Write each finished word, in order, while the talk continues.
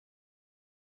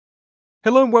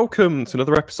Hello and welcome to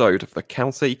another episode of the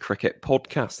County Cricket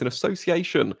Podcast in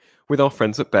association with our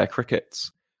friends at Bear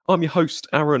Crickets. I'm your host,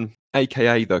 Aaron,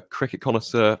 aka the Cricket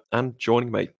Connoisseur, and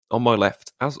joining me on my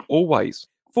left, as always,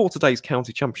 for today's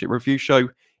County Championship review show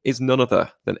is none other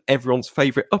than everyone's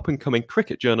favourite up-and-coming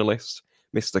cricket journalist,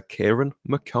 Mr. Kieran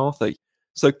McCarthy.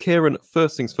 So Kieran,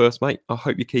 first things first, mate, I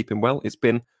hope you're keeping well. It's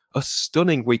been a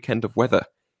stunning weekend of weather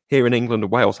here in England and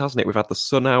Wales, hasn't it? We've had the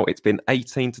sun out. It's been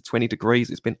 18 to 20 degrees.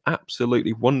 It's been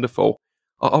absolutely wonderful.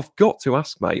 I've got to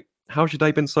ask, mate, how's your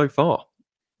day been so far?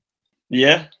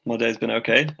 Yeah, my day's been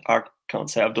okay. I can't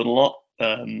say I've done a lot.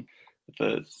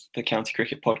 The County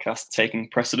Cricket Podcast taking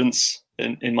precedence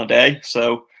in my day.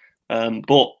 So,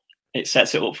 but it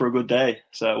sets it up for a good day.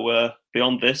 So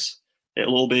beyond this,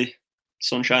 it'll all be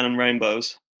sunshine and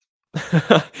rainbows.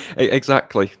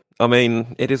 Exactly. I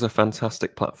mean, it is a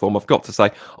fantastic platform. I've got to say,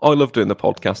 I love doing the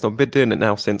podcast. I've been doing it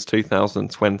now since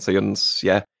 2020, and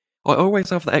yeah, I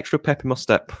always have that extra pep in my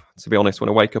step, to be honest, when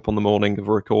I wake up on the morning of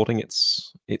a recording.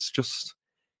 It's just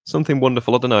something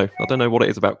wonderful. I don't know what it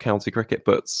is about county cricket,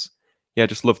 but yeah,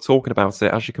 just love talking about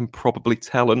it, as you can probably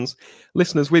tell. And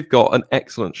listeners, we've got an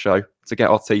excellent show to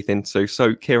get our teeth into.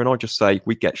 So, Kieran, I just say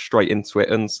we get straight into it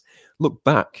and look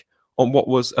back on what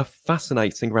was a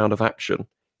fascinating round of action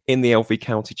in the LV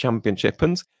County Championship.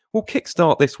 And we'll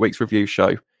kickstart this week's review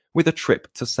show with a trip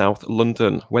to South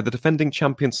London, where the defending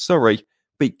champion Surrey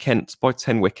beat Kent by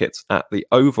 10 wickets at the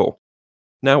Oval.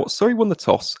 Now, Surrey won the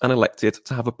toss and elected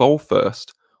to have a bowl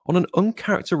first on an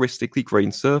uncharacteristically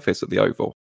green surface at the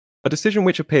Oval, a decision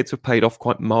which appeared to have paid off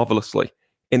quite marvellously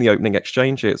in the opening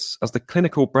exchanges, as the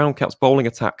clinical Brown Caps bowling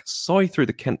attack sighed through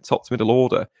the Kent top-to-middle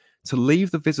order to leave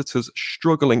the visitors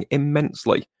struggling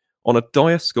immensely on a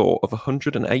dire score of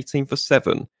 118 for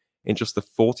 7 in just the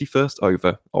 41st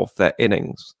over of their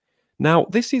innings. Now,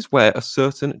 this is where a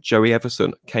certain Joey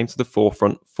Everson came to the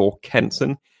forefront for Kent.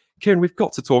 And Kieran, we've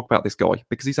got to talk about this guy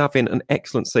because he's having an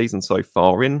excellent season so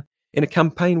far in a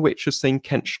campaign which has seen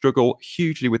Kent struggle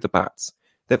hugely with the bats.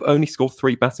 They've only scored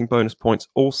 3 batting bonus points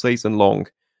all season long.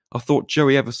 I thought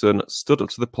Joey Everson stood up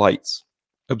to the plate,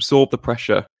 absorbed the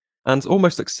pressure, and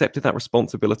almost accepted that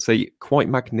responsibility quite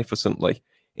magnificently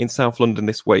in South London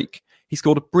this week. He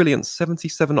scored a brilliant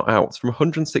 77 not outs from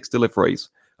 106 deliveries,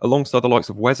 alongside the likes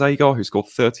of Wes Agar, who scored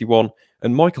 31,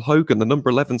 and Michael Hogan, the number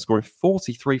 11, scoring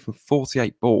 43 from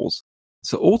 48 balls,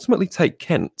 to ultimately take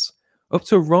Kent up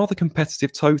to a rather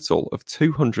competitive total of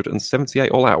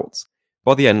 278 all-outs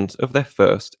by the end of their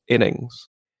first innings.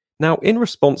 Now, in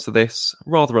response to this,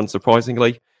 rather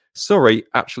unsurprisingly, Surrey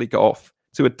actually got off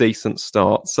to a decent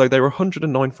start, so they were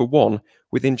 109 for 1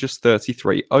 within just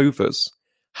 33 overs.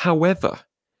 However,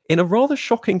 in a rather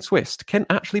shocking twist, Kent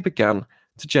actually began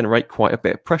to generate quite a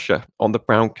bit of pressure on the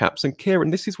Brown Caps. And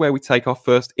Kieran, this is where we take our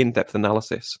first in-depth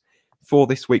analysis for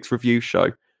this week's review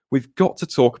show. We've got to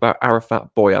talk about Arafat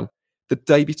Boyan, the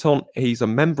debutant. He's a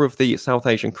member of the South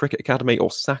Asian Cricket Academy,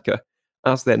 or SACA,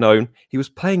 as they're known. He was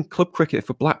playing club cricket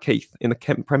for Blackheath in the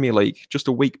Kent Premier League just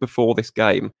a week before this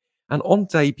game, and on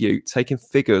debut, taking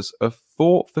figures of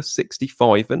 4 for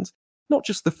 65, and not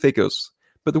just the figures,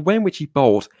 but the way in which he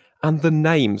bowled and the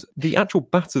names, the actual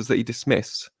batters that he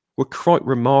dismissed were quite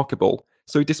remarkable.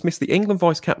 So he dismissed the England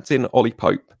vice-captain Ollie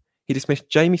Pope, he dismissed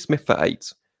Jamie Smith for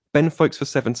 8, Ben Foakes for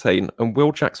 17 and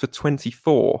Will Jacks for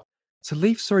 24, to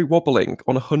leave Surrey wobbling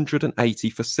on 180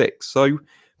 for 6. So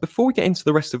before we get into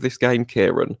the rest of this game,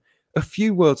 Kieran, a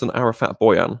few words on Arafat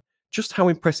Boyan. Just how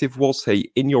impressive was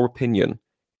he, in your opinion,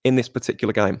 in this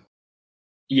particular game?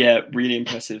 Yeah, really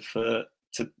impressive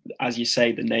as you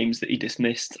say, the names that he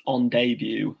dismissed on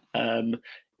debut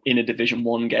in a Division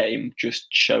 1 game just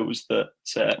shows that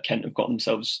Kent have got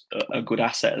themselves a good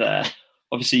asset there.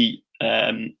 Obviously,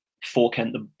 for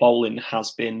Kent, the bowling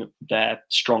has been their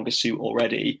strongest suit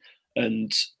already,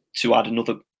 and to add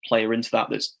another player into that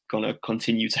that's going to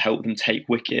continue to help them take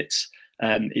wickets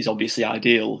is obviously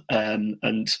ideal.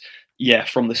 And yeah,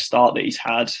 from the start that he's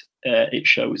had, it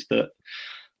shows that,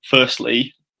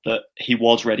 firstly, that he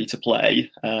was ready to play.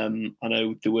 I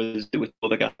know there were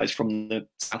other guys from the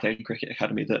South Asian Cricket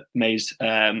Academy that made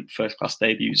first class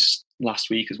debuts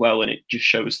last week as well, and it just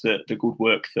shows the good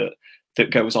work that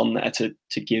goes on there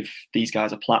to give these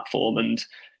guys a platform. And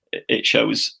it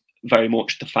shows very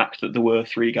much the fact that there were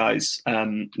 3 guys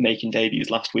making debuts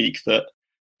last week that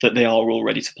they are all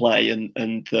ready to play,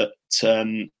 and that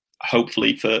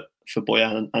hopefully for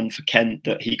Boyan and for Kent,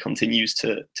 that he continues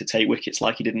to take wickets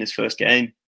like he did in his first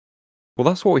game. Well,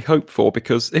 that's what we hope for,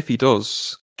 because if he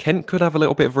does, Kent could have a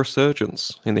little bit of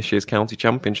resurgence in this year's county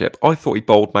championship. I thought he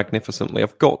bowled magnificently,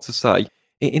 I've got to say.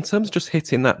 In terms of just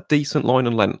hitting that decent line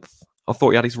and length, I thought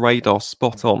he had his radar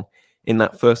spot on in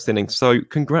that first inning. So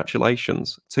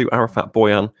congratulations to Arafat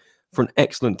Boyan for an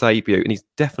excellent debut, and he's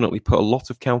definitely put a lot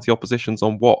of county oppositions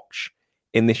on watch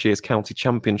in this year's county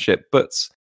championship. But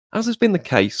as has been the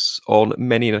case on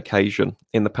many an occasion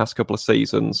in the past couple of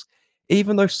seasons,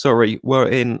 even though Surrey were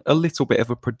in a little bit of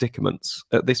a predicament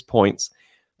at this point,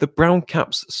 the Brown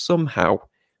Caps somehow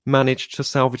managed to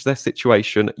salvage their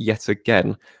situation yet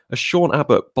again, as Sean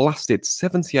Abbott blasted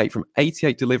 78 from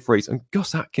 88 deliveries and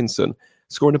Gus Atkinson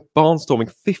scoring a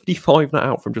barnstorming 55 not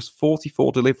out from just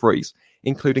 44 deliveries,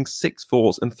 including 6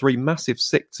 fours and 3 massive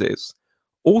sixes,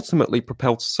 ultimately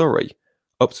propelled Surrey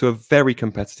up to a very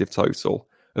competitive total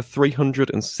of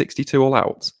 362 all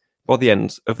out by the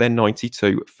end of their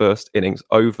 92 first innings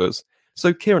overs.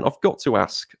 So, Kieran, I've got to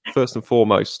ask, first and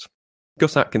foremost,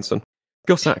 Gus Atkinson.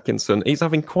 Gus Atkinson, he's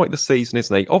having quite the season,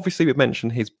 isn't he? Obviously, we've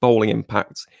mentioned his bowling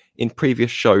impact in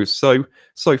previous shows. So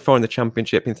far in the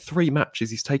championship, in 3 matches,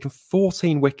 he's taken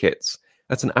 14 wickets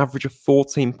at an average of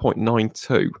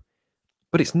 14.92.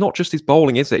 But it's not just his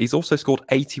bowling, is it? He's also scored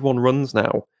 81 runs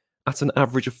now at an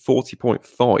average of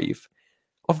 40.5.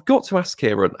 I've got to ask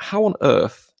Kieran, how on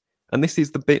earth, and this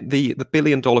is the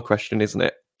billion-dollar question, isn't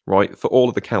it? Right, for all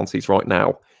of the counties right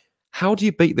now. How do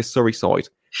you beat this Surrey side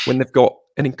when they've got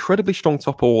an incredibly strong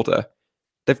top order,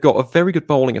 they've got a very good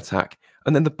bowling attack,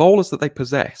 and then the bowlers that they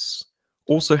possess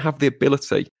also have the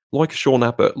ability, like a Sean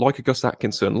Abbott, like a Gus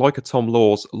Atkinson, like a Tom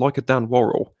Laws, like a Dan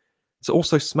Worrell, to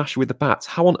also smash with the bats?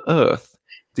 How on earth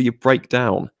do you break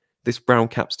down this Brown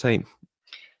Caps team?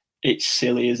 It's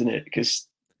silly, isn't it? Because,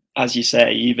 as you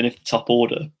say, even if the top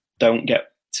order don't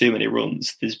get too many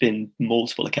runs, there's been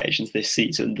multiple occasions this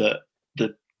season that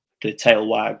the tail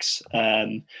wags.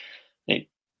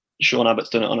 Sean Abbott's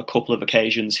done it on a couple of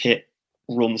occasions, hit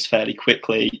runs fairly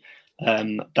quickly.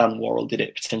 Dan Worrell did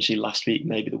it potentially last week,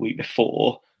 maybe the week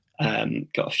before,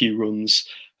 got a few runs.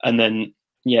 And then,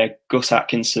 Gus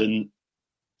Atkinson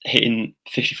hitting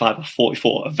 55 or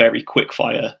 44, a very quick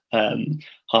fire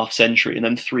half century, and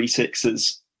then 3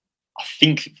 sixes. I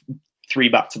think 3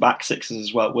 back-to-back sixes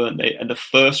as well, weren't they? And the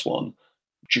first one,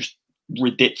 just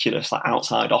ridiculous, like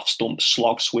outside off stump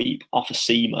slog sweep off a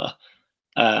seamer.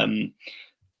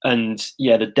 And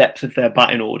the depth of their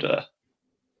batting order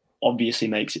obviously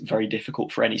makes it very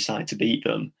difficult for any side to beat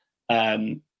them.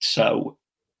 So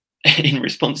in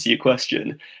response to your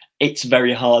question, it's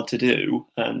very hard to do.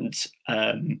 And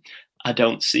I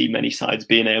don't see many sides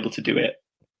being able to do it,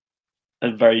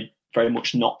 and very, very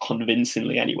much not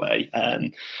convincingly anyway.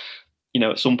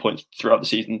 At some point throughout the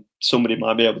season, somebody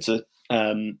might be able to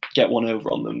get one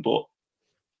over on them. But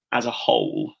as a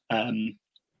whole,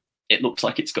 it looks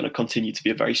like it's going to continue to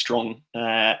be a very strong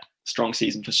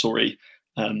season for Surrey,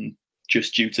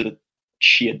 just due to the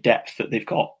sheer depth that they've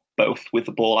got, both with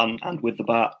the ball and with the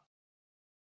bat.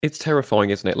 It's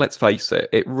terrifying, isn't it? Let's face it.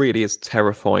 It really is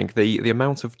terrifying, the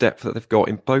amount of depth that they've got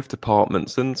in both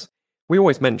departments. And we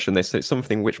always mention this. It's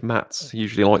something which Matt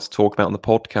usually likes to talk about on the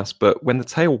podcast. But when the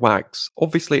tail wags,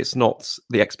 obviously it's not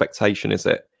the expectation, is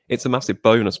it? It's a massive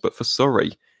bonus. But for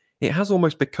Surrey, it has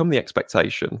almost become the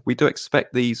expectation. We do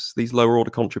expect these lower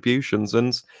order contributions,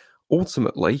 and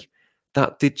ultimately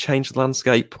that did change the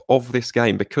landscape of this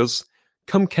game, because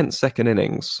come Kent's second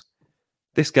innings,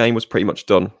 this game was pretty much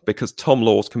done, because Tom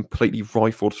Laws completely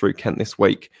rifled through Kent this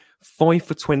week, 5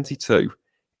 for 22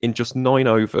 in just 9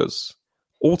 overs,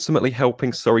 ultimately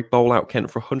helping Surrey bowl out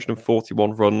Kent for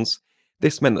 141 runs.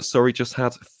 This meant that Surrey just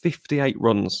had 58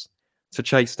 runs to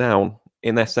chase down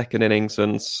in their second innings,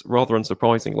 and rather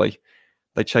unsurprisingly,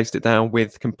 they chased it down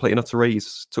with complete and utter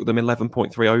ease. Took them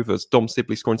 11.3 overs. Dom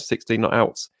Sibley scoring 16 not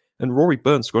outs, and Rory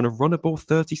Burns scoring a runnable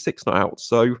 36 not outs.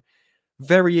 So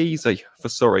very easy for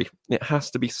Surrey, it has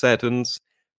to be said, and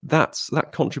that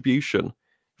contribution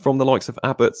from the likes of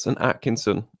Abbott and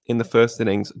Atkinson in the first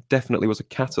innings definitely was a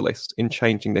catalyst in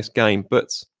changing this game.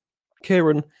 But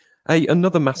Kieran,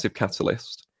 another massive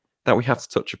catalyst that we have to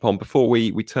touch upon before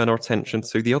we turn our attention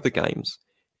to the other games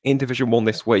in Division 1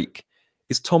 this week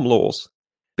is Tom Laws,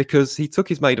 because he took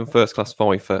his maiden first-class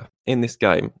fifer in this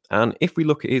game. And if we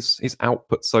look at his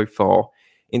output so far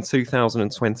in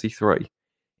 2023,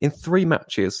 in 3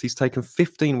 matches, he's taken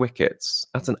 15 wickets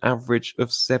at an average of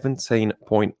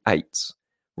 17.8.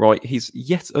 Right, he's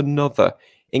yet another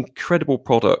incredible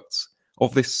product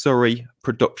of this Surrey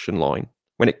production line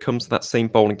when it comes to that seam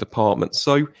bowling department.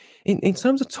 So in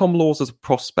terms of Tom Laws as a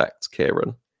prospect,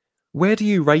 Kieran, where do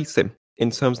you rate him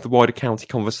in terms of the wider county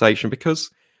conversation?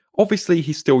 Because obviously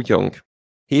he's still young.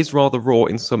 He is rather raw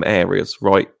in some areas,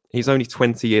 right? He's only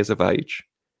 20 years of age.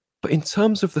 But in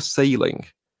terms of the ceiling,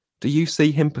 do you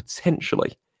see him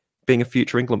potentially being a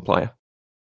future England player?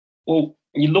 Well,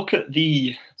 you look at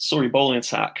the Surrey bowling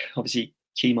attack, obviously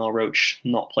Kemar Roach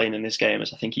not playing in this game,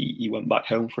 as I think he went back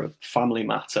home for a family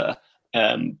matter.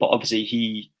 But obviously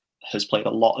he has played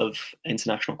a lot of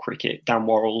international cricket. Dan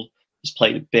Worrell has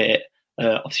played a bit.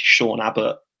 Obviously Sean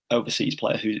Abbott, overseas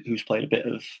player who's played a bit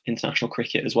of international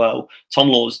cricket as well. Tom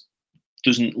Laws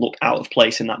doesn't look out of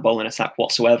place in that bowling attack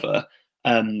whatsoever.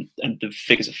 And the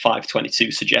figures of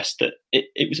 522 suggest that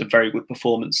it was a very good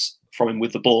performance from him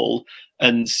with the ball.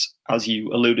 And as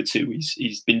you alluded to,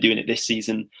 he's been doing it this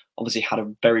season. Obviously had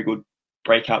a very good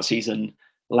breakout season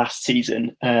last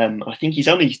season. I think he's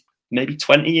only maybe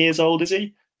 20 years old, is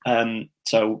he?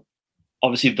 So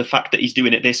obviously the fact that he's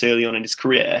doing it this early on in his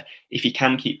career, if he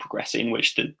can keep progressing,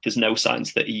 which there's no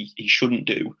signs that he shouldn't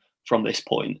do from this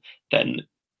point, then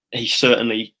he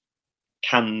certainly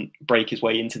can break his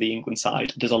way into the England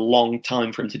side. There's a long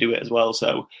time for him to do it as well.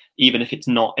 So even if it's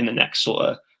not in the next sort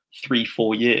of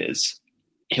 3-4 years,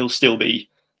 he'll still be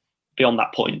beyond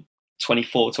that point,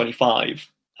 24,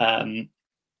 25.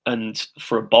 And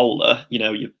for a bowler,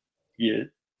 you're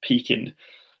peaking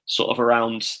sort of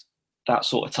around that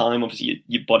sort of time. Obviously,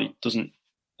 your body doesn't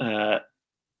go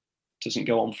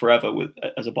on forever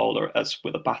as a bowler as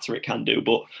with a batter it can do.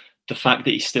 But the fact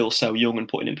that he's still so young and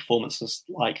putting in performances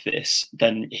like this,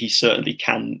 then he certainly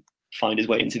can find his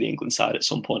way into the England side at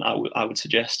some point. I would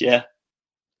suggest, yeah.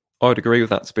 I would agree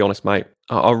with that, to be honest, mate.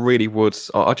 I really would.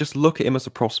 I just look at him as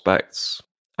a prospect.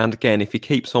 And again, if he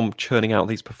keeps on churning out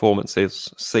these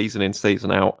performances season in,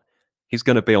 season out, he's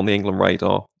going to be on the England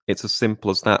radar. It's as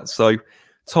simple as that. So,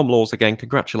 Tom Laws, again,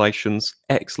 congratulations.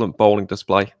 Excellent bowling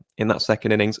display in that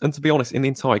second innings. And to be honest, in the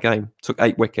entire game, took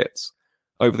 8 wickets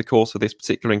over the course of this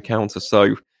particular encounter.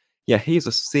 So, yeah, he is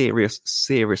a serious,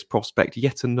 serious prospect.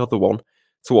 Yet another one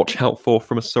to watch out for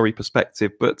from a Surrey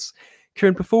perspective. But,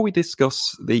 Kieran, before we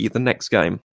discuss the next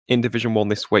game in Division 1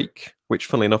 this week, which,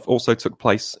 funnily enough, also took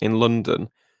place in London,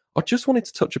 I just wanted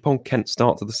to touch upon Kent's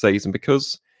start to the season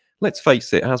because, let's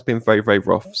face it has been very, very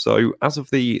rough. So, as of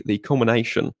the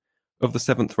culmination of the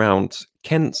 7th round,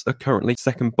 Kent are currently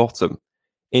second bottom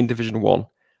in Division 1.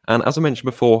 And as I mentioned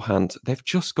beforehand, they've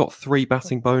just got 3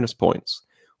 batting bonus points,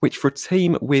 which for a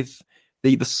team with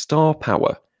the star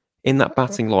power in that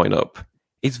batting lineup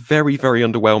is very, very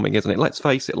underwhelming, isn't it? Let's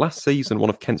face it, last season, one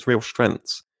of Kent's real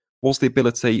strengths was the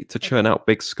ability to churn out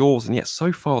big scores. And yet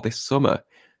so far this summer,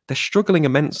 they're struggling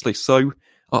immensely. So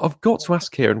I've got to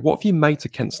ask Kieran, what have you made to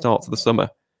Kent's start to the summer?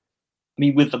 I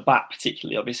mean, with the bat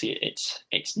particularly, obviously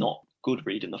it's not good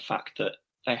reading the fact that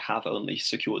they have only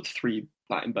secured 3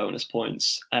 batting bonus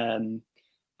points.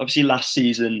 Obviously last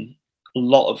season, a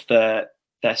lot of their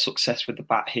success with the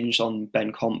bat hinged on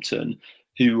Ben Compton,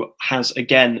 who has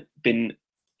again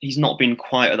he's not been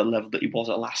quite at the level that he was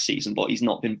at last season, but he's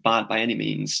not been bad by any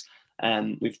means.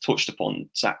 We've touched upon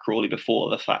Zach Crawley before,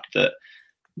 the fact that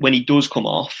when he does come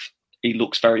off, he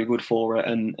looks very good for it,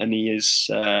 and he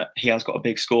has got a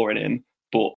big score in him,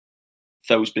 but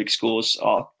those big scores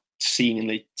are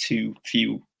seemingly too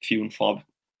few and far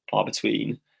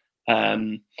between. I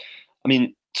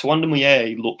mean, Tawanda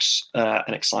Muye looks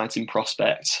an exciting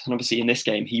prospect, and obviously in this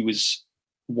game he was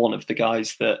one of the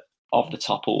guys that of the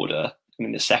top order. I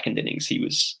mean, the second innings he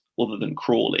was, other than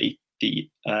Crawley,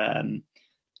 in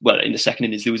the second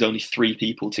innings there was only 3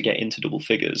 people to get into double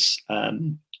figures.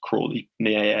 Crawley,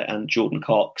 Muye and Jordan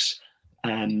Cox.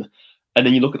 And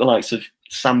then you look at the likes of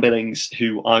Sam Billings,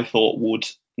 who I thought would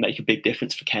make a big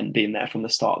difference for Kent being there from the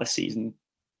start of the season,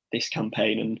 this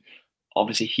campaign. And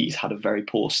obviously he's had a very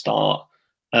poor start,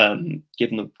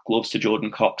 giving the gloves to Jordan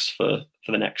Cox for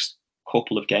the next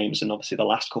couple of games, and obviously the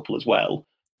last couple as well,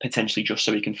 potentially just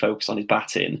so he can focus on his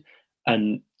batting.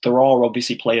 And there are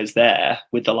obviously players there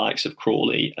with the likes of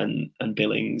Crawley and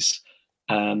Billings,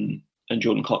 and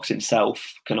Jordan Cox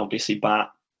himself can obviously bat.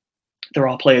 There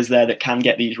are players there that can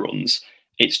get these runs.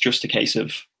 It's just a case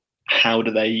of how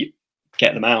do they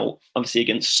get them out. Obviously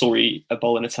against Surrey, a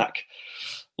bowling attack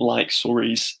like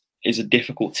Surrey's is a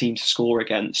difficult team to score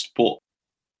against. But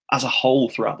as a whole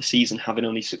throughout the season, having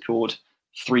only secured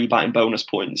 3 batting bonus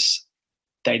points,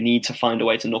 they need to find a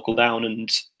way to knuckle down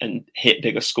and hit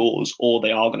bigger scores, or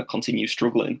they are going to continue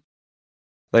struggling.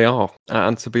 They are.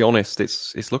 And to be honest,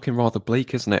 it's looking rather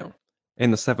bleak, isn't it? In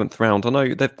the 7th round, I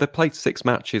know they've played 6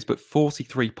 matches, but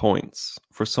 43 points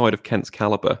for a side of Kent's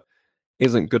calibre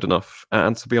isn't good enough.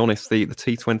 And to be honest, the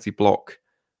T20 block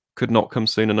could not come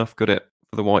soon enough, could it,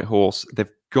 for the White Horse? They've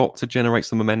got to generate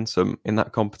some momentum in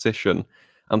that competition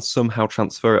and somehow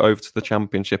transfer it over to the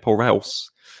Championship, or else,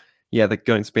 yeah, they're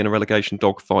going to be in a relegation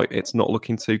dogfight. It's not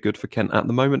looking too good for Kent at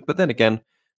the moment. But then again,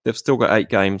 they've still got 8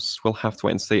 games. We'll have to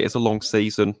wait and see. It's a long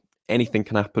season. Anything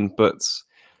can happen, but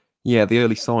yeah, the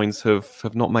early signs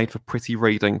have not made for pretty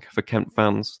reading for Kent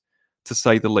fans. to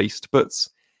say the least. But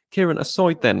Kieran,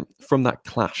 aside then from that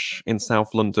clash in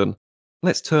South London,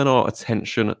 let's turn our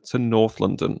attention to North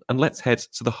London and let's head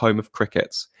to the home of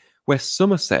cricket, where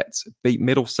Somerset beat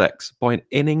Middlesex by an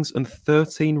innings and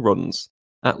 13 runs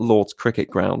at Lord's Cricket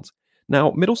Ground.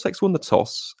 Now, Middlesex won the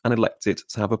toss and elected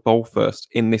to have a bowl first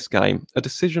in this game, a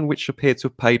decision which appeared to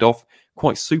have paid off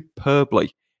quite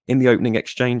superbly in the opening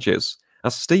exchanges,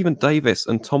 as Stephen Davis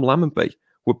and Tom Lammonby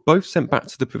were both sent back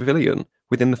to the pavilion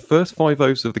within the first 5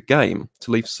 overs of the game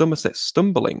to leave Somerset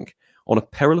stumbling on a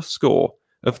perilous score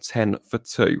of 10 for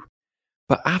 2.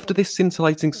 But after this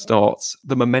scintillating start,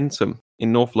 the momentum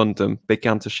in North London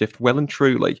began to shift well and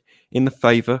truly in the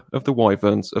favour of the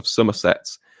Wyverns of Somerset,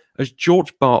 as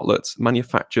George Bartlett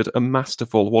manufactured a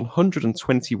masterful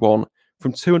 121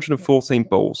 from 214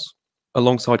 balls,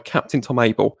 alongside captain Tom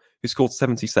Abell, who scored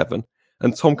 77,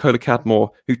 and Tom Kohler-Cadmore,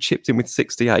 who chipped in with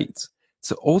 68,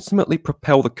 to ultimately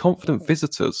propel the confident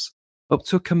visitors up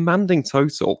to a commanding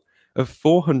total of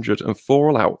 404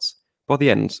 all out by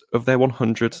the end of their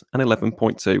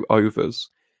 111.2 overs.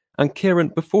 And Kieran,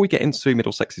 before we get into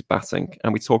Middlesex's batting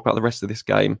and we talk about the rest of this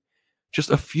game,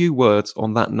 just a few words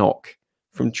on that knock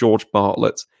from George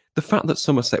Bartlett. The fact that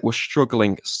Somerset was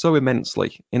struggling so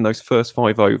immensely in those first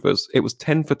 5 overs, it was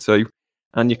 10 for 2,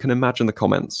 and you can imagine the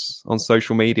comments on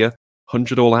social media,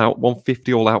 100 all out,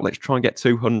 150 all out, let's try and get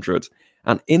 200.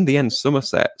 And in the end,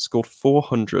 Somerset scored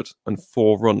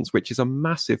 404 runs, which is a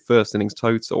massive first innings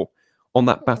total on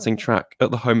that batting track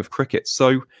at the home of cricket.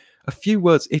 So a few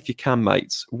words, if you can,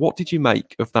 mates. What did you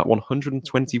make of that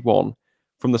 121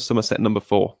 from the Somerset number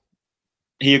 4?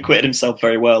 He acquitted himself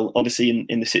very well. Obviously,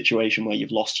 in the situation where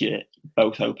you've lost your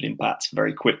both opening bats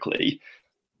very quickly,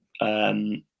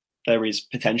 there is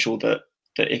potential that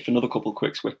if another couple of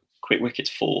quick wickets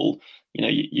fall,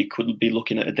 you could be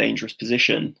looking at a dangerous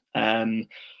position. And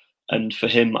for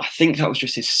him, I think that was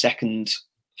just his second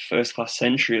first-class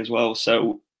century as well.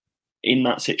 So in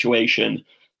that situation,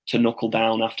 to knuckle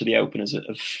down after the openers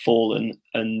have fallen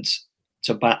and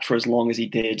to bat for as long as he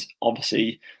did,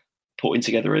 obviously putting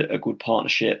together a good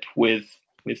partnership with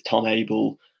Tom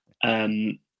Abell,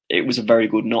 it was a very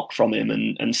good knock from him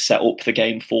and set up the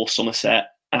game for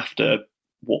Somerset after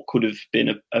what could have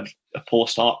been a poor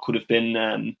start. Could have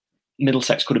been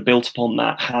Middlesex could have built upon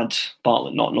that had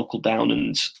Bartlett not knuckled down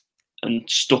and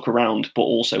stuck around, but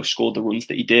also scored the runs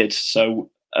that he did.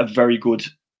 So a very good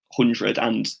 100,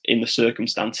 and in the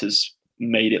circumstances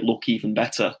made it look even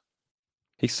better.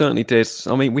 He certainly did.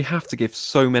 I mean, we have to give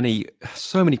so many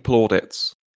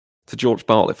plaudits to George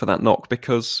Bartlett for that knock,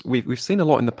 because we've seen a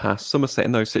lot in the past. Somerset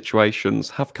in those situations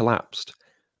have collapsed,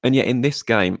 and yet in this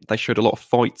game they showed a lot of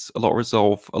fight, a lot of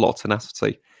resolve, a lot of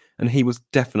tenacity, and he was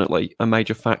definitely a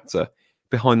major factor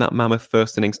behind that mammoth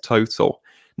first innings total.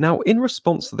 Now, in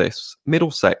response to this,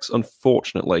 Middlesex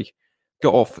unfortunately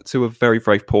got off to a very,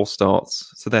 very poor start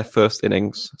to their first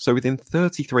innings. So within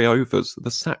 33 overs,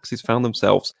 the Saxes found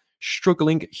themselves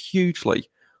struggling hugely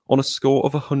on a score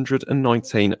of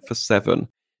 119 for 7.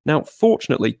 Now,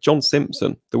 fortunately, John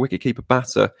Simpson, the wicketkeeper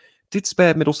batter, did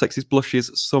spare Middlesex's blushes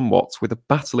somewhat with a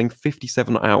battling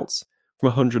 57 outs from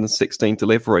 116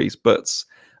 deliveries. But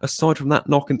aside from that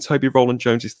knock and Toby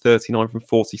Rowland-Jones's 39 from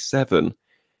 47,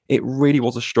 it really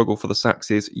was a struggle for the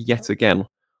Saxes yet again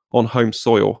on home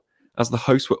soil, as the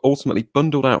hosts were ultimately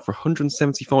bundled out for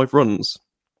 175 runs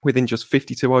within just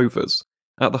 52 overs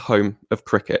at the home of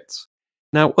cricket.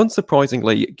 Now,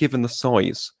 unsurprisingly, given the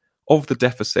size of the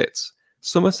deficit,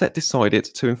 Somerset decided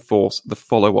to enforce the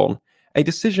follow-on, a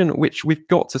decision which we've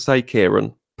got to say,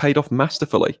 Kieran, paid off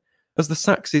masterfully, as the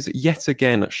Saxes yet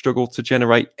again struggled to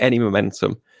generate any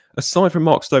momentum. Aside from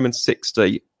Mark Stoneman's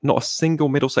 60, not a single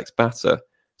Middlesex batter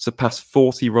surpassed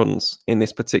 40 runs in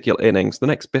this particular innings. The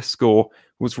next best score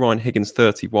was Ryan Higgins'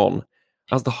 31,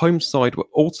 as the home side were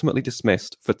ultimately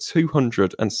dismissed for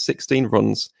 216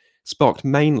 runs, sparked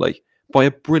mainly by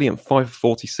a brilliant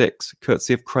 546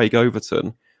 courtesy of Craig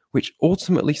Overton, which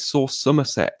ultimately saw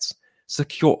Somerset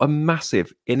secure a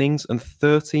massive innings and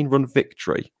 13-run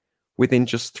victory within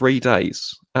just 3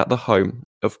 days at the home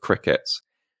of cricket.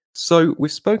 So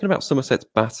we've spoken about Somerset's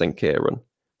batting, Kieran.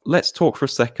 Let's talk for a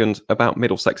second about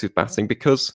Middlesex's batting,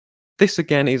 because this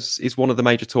again is one of the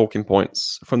major talking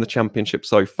points from the Championship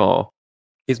so far,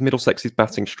 is Middlesex's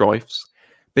batting strifes.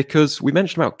 Because we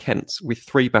mentioned about Kent with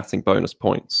 3 batting bonus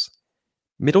points.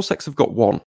 Middlesex have got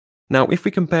 1. Now, if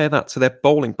we compare that to their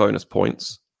bowling bonus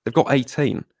points, they've got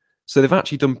 18. So they've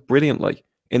actually done brilliantly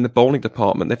in the bowling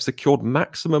department. They've secured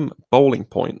maximum bowling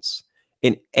points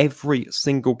in every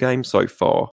single game so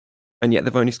far, and yet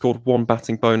they've only scored 1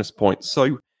 batting bonus point.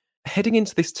 So heading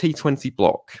into this T20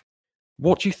 block,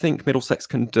 what do you think Middlesex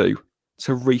can do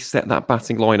to reset that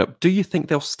batting lineup. Do you think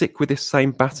they'll stick with this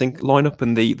same batting lineup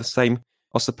and the same,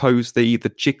 I suppose, the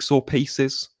jigsaw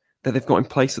pieces that they've got in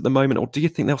place at the moment, or do you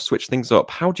think they'll switch things up?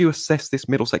 How do you assess this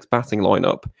Middlesex batting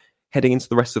lineup heading into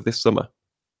the rest of this summer?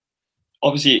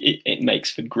 Obviously, it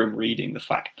makes for grim reading, the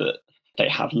fact that they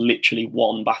have literally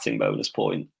one batting bonus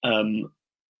point.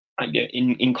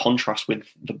 In contrast with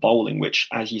the bowling, which,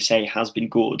 as you say, has been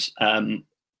good,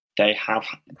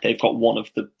 they've got one of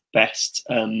the best,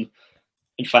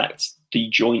 in fact, the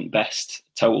joint best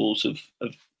totals of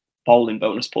bowling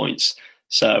bonus points.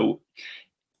 So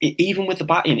even with the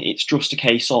batting, it's just a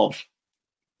case of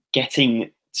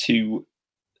getting to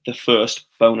the first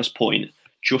bonus point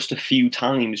just a few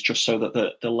times, just so that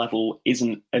the level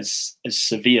isn't as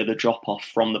severe, the drop off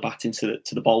from the batting to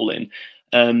the bowling.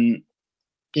 In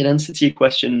answer to your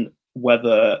question,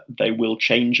 whether they will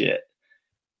change it,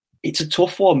 it's a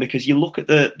tough one, because you look at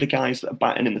the guys that are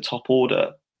batting in the top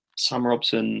order: Sam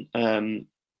Robson,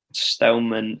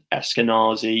 Stoneman,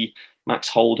 Eskenazi, Max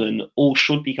Holden, all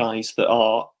should be guys that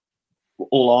are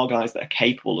guys that are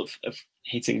capable of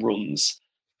hitting runs.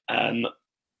 And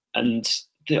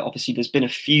obviously there's been a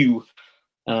few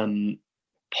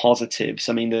positives.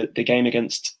 I mean, the game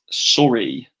against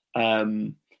Surrey, a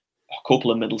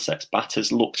couple of Middlesex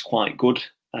batters looked quite good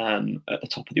at the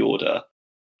top of the order.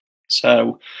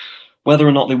 So whether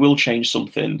or not they will change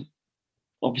something,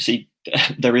 obviously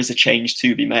there is a change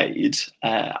to be made.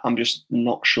 I'm just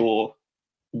not sure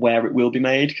where it will be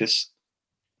made, because,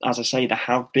 as I say, there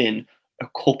have been a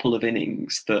couple of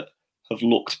innings that have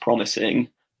looked promising,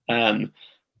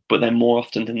 but then more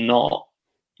often than not,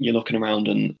 you're looking around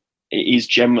and it is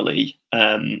generally,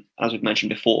 as we've mentioned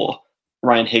before,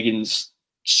 Ryan Higgins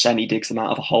semi-digs them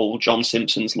out of a hole. John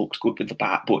Simpson's looked good with the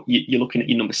bat, but you're looking at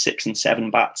your number 6 and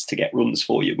 7 bats to get runs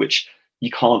for you, which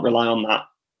you can't rely on that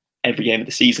every game of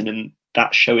the season, and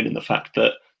that's showing in the fact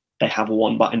that they have a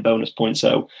one batting bonus point.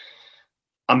 So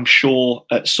I'm sure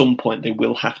at some point they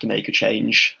will have to make a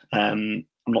change. I'm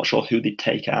not sure who they'd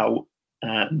take out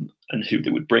and who they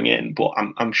would bring in, but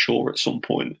I'm sure at some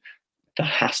point there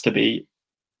has to be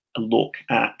a look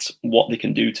at what they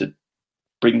can do to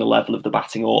bring the level of the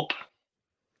batting up.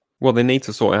 Well, they need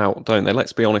to sort it out, don't they?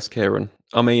 Let's be honest, Kieran.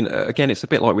 I mean, again, it's a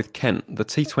bit like with Kent. The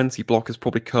T20 block has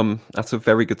probably come at a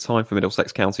very good time for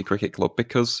Middlesex County Cricket Club,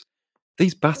 because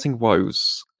these batting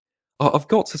woes, I've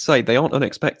got to say, they aren't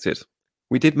unexpected.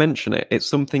 We did mention it. It's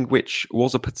something which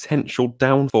was a potential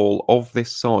downfall of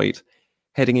this side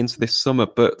heading into this summer.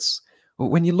 But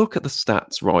when you look at the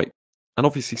stats, right, and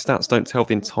obviously stats don't tell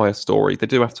the entire story. They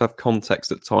do have to have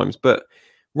context at times. But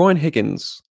Ryan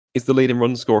Higgins is the leading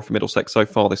run scorer for Middlesex so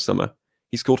far this summer.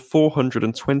 He scored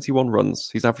 421 runs.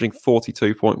 He's averaging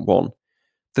 42.1.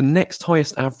 The next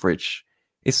highest average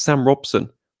is Sam Robson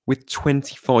with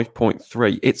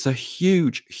 25.3. It's a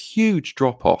huge, huge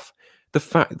drop-off. The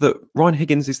fact that Ryan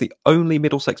Higgins is the only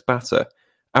Middlesex batter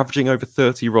averaging over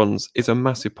 30 runs is a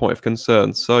massive point of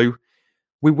concern. So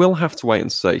we will have to wait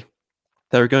and see.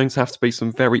 There are going to have to be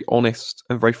some very honest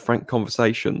and very frank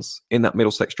conversations in that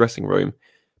Middlesex dressing room,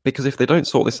 because if they don't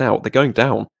sort this out, they're going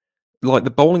down. Like,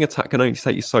 the bowling attack can only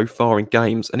take you so far in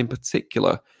games, and in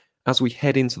particular, as we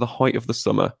head into the height of the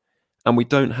summer, and we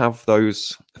don't have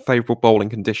those favourable bowling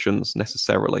conditions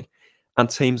necessarily, and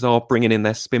teams are bringing in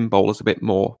their spin bowlers a bit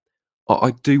more,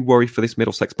 I do worry for this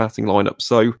Middlesex batting lineup.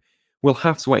 So we'll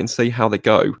have to wait and see how they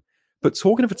go. But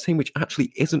talking of a team which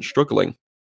actually isn't struggling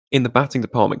in the batting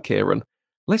department, Kieran,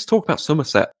 let's talk about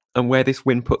Somerset and where this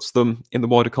win puts them in the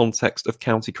wider context of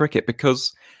county cricket,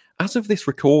 because as of this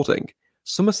recording,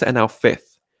 Somerset are now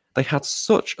 5th. They had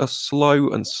such a slow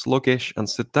and sluggish and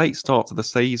sedate start to the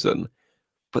season,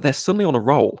 but they're suddenly on a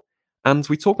roll. And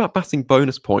we talk about batting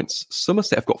bonus points.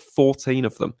 Somerset have got 14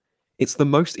 of them. It's the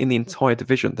most in the entire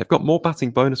division. They've got more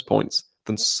batting bonus points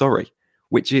than Surrey,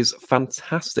 which is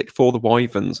fantastic for the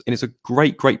Wyverns, and is a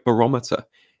great, great barometer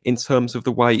in terms of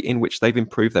the way in which they've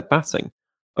improved their batting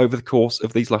over the course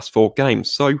of these last 4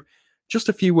 games. So just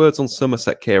a few words on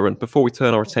Somerset, Kieran, before we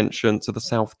turn our attention to the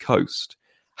South Coast.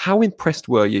 How impressed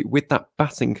were you with that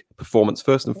batting performance,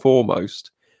 first and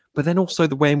foremost, but then also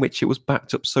the way in which it was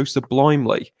backed up so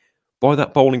sublimely by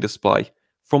that bowling display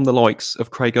from the likes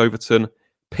of Craig Overton,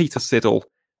 Peter Siddle,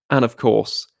 and of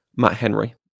course, Matt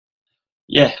Henry?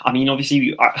 Yeah, I mean,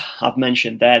 obviously, I've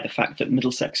mentioned there the fact that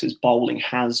Middlesex's bowling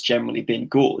has generally been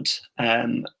good.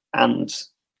 And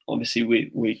obviously,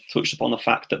 we touched upon the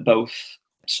fact that both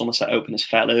Somerset openers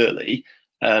fell early.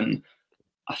 I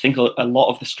think a lot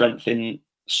of the strength in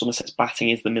Somerset's batting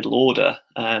is the middle order.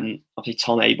 Obviously,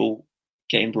 Tom Abel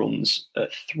getting runs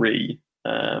at 3.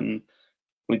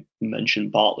 We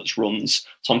mentioned Bartlett's runs.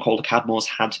 Tom Calder-Cadmore's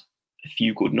had a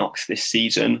few good knocks this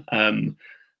season. And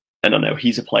I know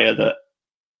he's a player that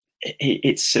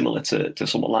it's similar to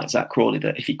someone like Zach Crawley,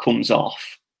 that if he comes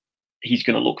off, he's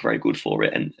going to look very good for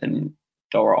it, and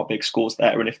there are big scores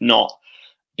there. And if not,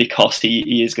 because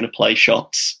he is going to play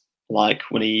shots like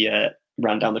when he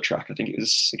ran down the track, I think it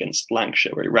was against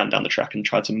Lancashire, where he ran down the track and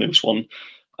tried to moose one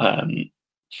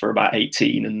for about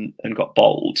 18 and got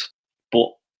bowled. But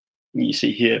you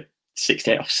see here,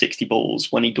 68 off 60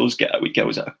 balls. When he does go, he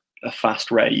goes at a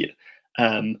fast rate.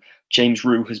 James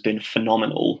Rue has been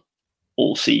phenomenal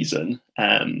all season.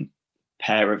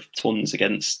 Pair of tons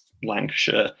against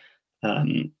Lancashire.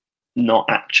 Not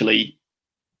actually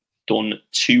done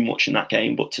too much in that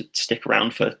game, but to stick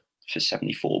around for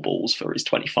 74 balls for his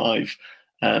 25,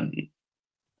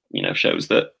 shows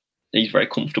that he's very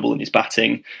comfortable in his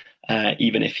batting,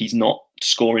 even if he's not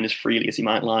scoring as freely as he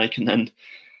might like. And then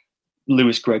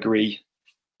Lewis Gregory,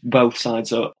 both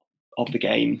sides of the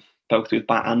game, both with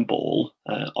bat and ball.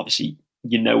 Obviously,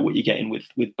 you know what you're getting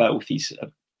with both. He's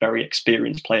a very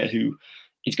experienced player who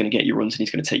is going to get you runs and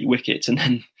he's going to take you wickets. And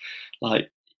then,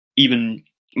 even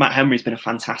Matt Henry's been a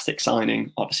fantastic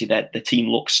signing. Obviously, the team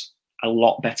looks a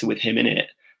lot better with him in it.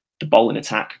 The bowling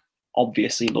attack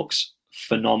obviously looks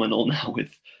phenomenal now with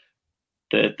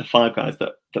the five guys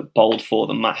that bowled for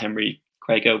them: Matt Henry,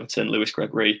 Craig Overton, Lewis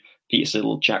Gregory, Peter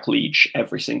Siddle, Jack Leach.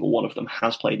 Every single one of them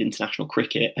has played international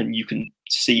cricket, and you can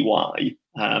see why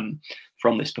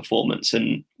from this performance.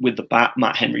 And with the bat,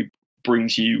 Matt Henry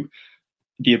brings you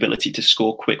the ability to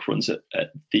score quick runs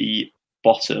at the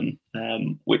bottom,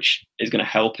 which is going to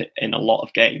help it in a lot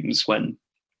of games when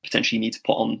potentially you need to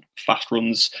put on fast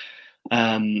runs.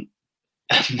 And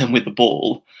then with the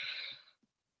ball,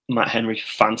 Matt Henry,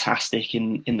 fantastic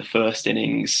in the first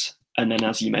innings. And then,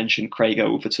 as you mentioned, Craig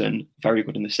Overton, very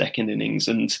good in the second innings.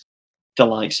 And the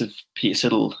likes of Peter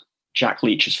Siddle, Jack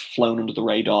Leach has flown under the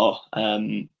radar.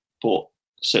 But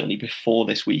certainly before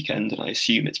this weekend, and I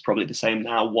assume it's probably the same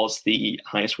now, was the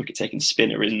highest wicket-taking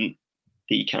spinner in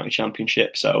the county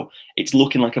championship. So it's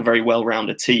looking like a very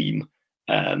well-rounded team.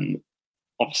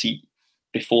 Obviously,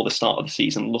 before the start of the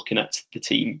season, looking at the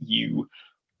team, you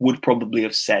would probably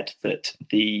have said that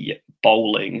the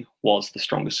bowling was the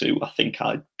stronger suit. I think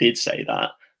I did say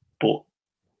that, but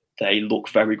they look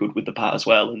very good with the bat as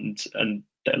well, and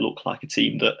they look like a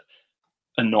team that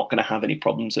are not going to have any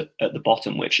problems at the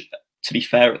bottom, which, to be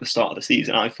fair, at the start of the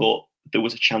season, I thought there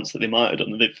was a chance that they might have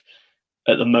done. They've,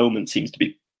 at the moment, seems to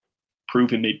be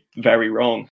proving me very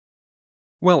wrong.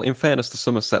 Well, in fairness to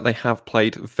Somerset, they have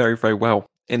played very, very well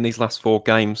in these last 4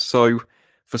 games. So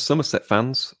for Somerset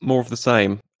fans, more of the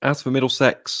same. As for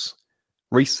Middlesex,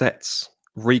 resets,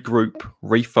 regroup,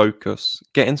 refocus,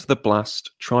 get into the blast,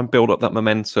 try and build up that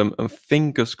momentum, and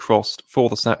fingers crossed for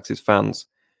the Saxes fans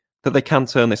that they can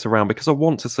turn this around, because I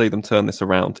want to see them turn this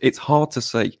around. It's hard to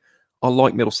see. I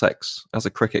like Middlesex as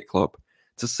a cricket club.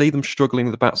 To see them struggling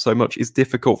with the bat so much is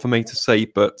difficult for me to see,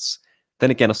 but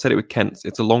then again, I said it with Kent,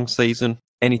 it's a long season,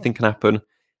 anything can happen.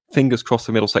 Fingers crossed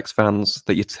for Middlesex fans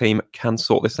that your team can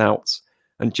sort this out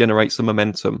and generate some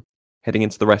momentum heading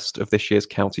into the rest of this year's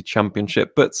county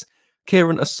championship. But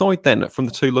Kieran, aside then from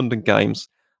the 2 London games,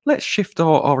 let's shift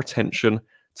our attention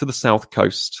to the South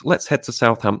Coast. Let's head to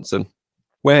Southampton,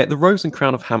 where the Rose and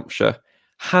Crown of Hampshire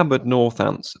hammered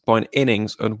Northants by an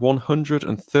innings and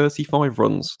 135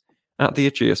 runs at the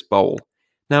Ageas Bowl.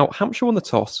 Now, Hampshire won the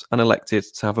toss and elected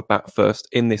to have a bat first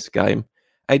in this game,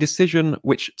 a decision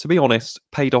which, to be honest,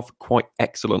 paid off quite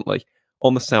excellently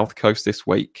on the South Coast this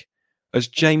week, as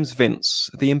James Vince,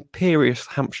 the imperious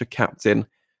Hampshire captain,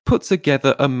 put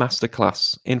together a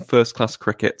masterclass in first-class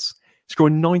cricket,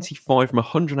 scoring 95 from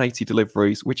 180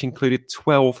 deliveries, which included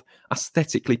 12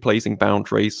 aesthetically pleasing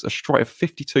boundaries, a strike of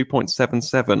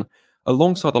 52.77,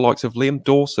 alongside the likes of Liam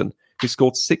Dawson, who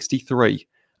scored 63,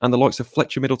 and the likes of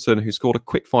Fletcher Middleton, who scored a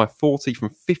quick-fire 40 from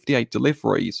 58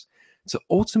 deliveries, to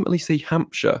ultimately see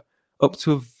Hampshire up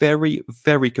to a very,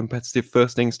 very competitive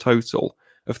first innings total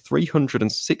of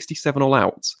 367 all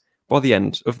out by the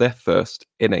end of their first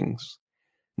innings.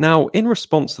 Now, in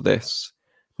response to this,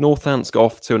 Northants got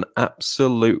off to an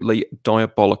absolutely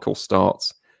diabolical start.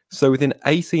 So within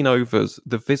 18 overs,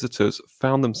 the visitors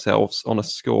found themselves on a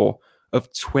score of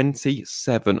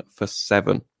 27 for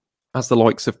 7. As the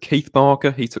likes of Keith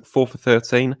Barker, he took 4 for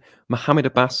 13, Mohammed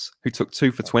Abbas, who took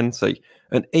 2 for 20,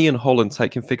 and Ian Holland,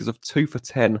 taking figures of 2 for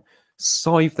 10,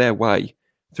 scythed their way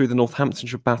through the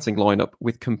Northamptonshire batting lineup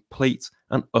with complete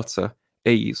and utter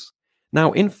ease.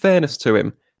 Now, in fairness to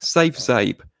him, Save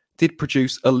Zabe did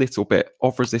produce a little bit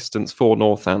of resistance for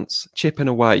Northants, chipping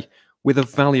away with a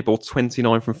valuable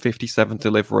 29 from 57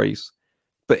 deliveries.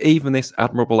 But even this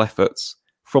admirable effort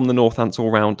from the Northants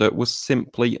all-rounder was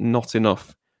simply not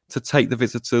enough to take the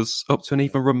visitors up to an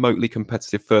even remotely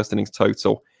competitive first innings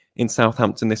total in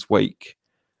Southampton this week,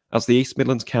 as the East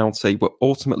Midlands County were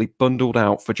ultimately bundled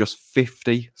out for just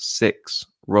 56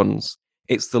 runs.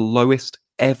 It's the lowest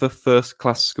ever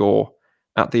first-class score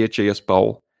at the Ageas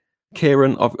Bowl.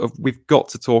 Kieran, we've got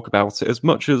to talk about it, as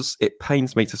much as it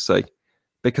pains me to see,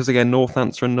 because again,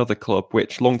 Northants are another club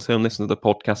which long-term listeners of the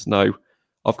podcast know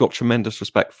I've got tremendous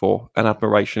respect for and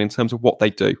admiration in terms of what they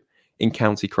do in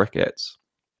county cricket.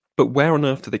 But where on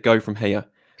earth do they go from here?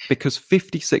 Because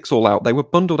 56 all out, they were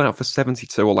bundled out for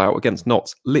 72 all out against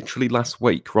Notts literally last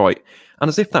week, right? And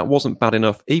as if that wasn't bad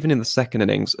enough, even in the second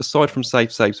innings, aside from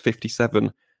Save's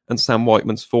 57 and Sam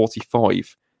Whiteman's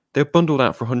 45, they were bundled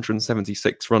out for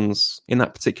 176 runs in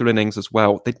that particular innings as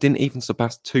well. They didn't even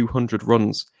surpass 200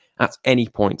 runs at any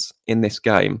point in this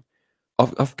game.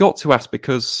 I've got to ask,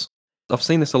 because I've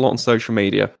seen this a lot on social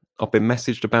media. I've been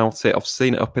messaged about it. I've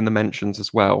seen it up in the mentions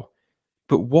as well.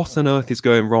 But what on earth is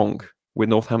going wrong with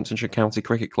Northamptonshire County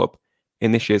Cricket Club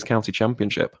in this year's county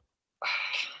championship?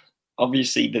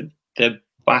 Obviously, the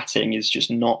batting is just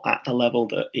not at the level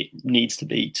that it needs to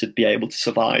be able to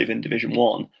survive in Division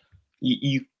 1.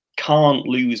 You can't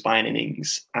lose by an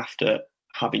innings after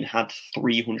having had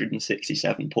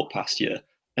 367 put past you.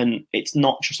 And it's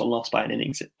not just a loss by an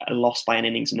innings, a loss by an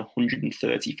innings and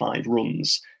 135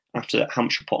 runs after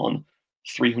Hampshire put on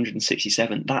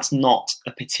 367. That's not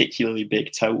a particularly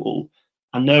big total.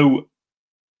 I know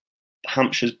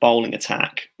Hampshire's bowling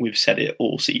attack, we've said it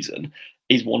all season,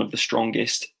 is one of the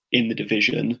strongest in the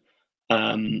division.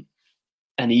 And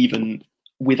even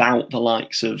without the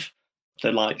likes of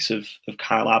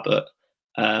Kyle Abbott,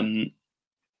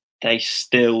 they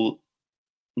still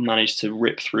managed to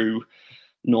rip through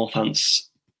Northants'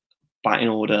 batting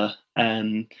order.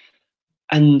 And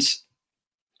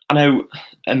I know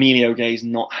Emilio Gay's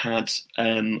not had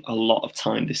a lot of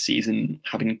time this season,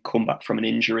 having come back from an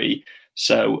injury.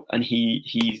 And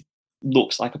he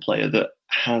looks like a player that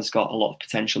has got a lot of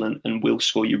potential and will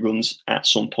score you runs at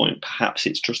some point. Perhaps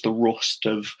it's just the rust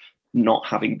of not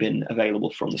having been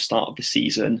available from the start of the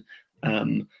season.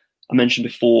 I mentioned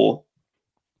before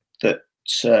that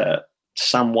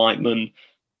Sam Whiteman,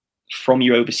 from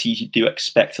your overseas, you do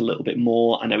expect a little bit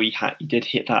more. I know he did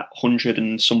hit that 100,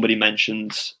 and somebody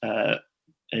mentioned on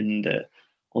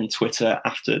Twitter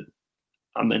after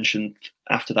I mentioned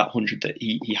after that 100 that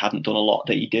he hadn't done a lot,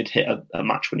 that he did hit a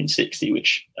match-winning 60,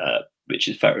 which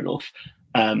is fair enough.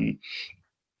 And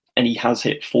he has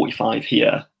hit 45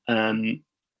 here.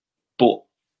 But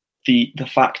the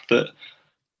fact that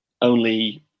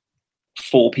only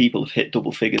 4 people have hit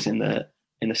double figures in the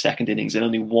second innings and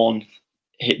only 1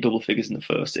 hit double figures in the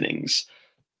first innings,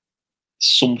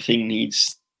 something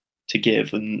needs to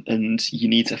give, and you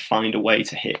need to find a way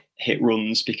to hit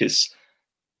runs, because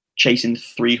chasing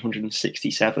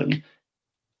 367,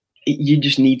 you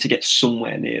just need to get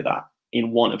somewhere near that in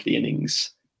one of the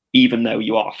innings, even though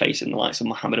you are facing the likes of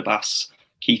Mohammed Abbas,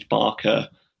 Keith Barker.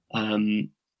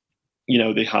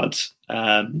 They had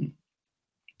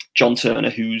John Turner,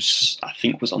 who's I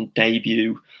think was on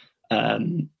debut,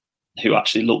 who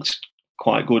actually looked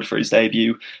quite good for his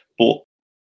debut, but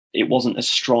it wasn't as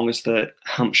strong as the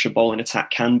Hampshire bowling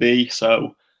attack can be.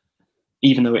 So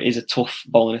even though it is a tough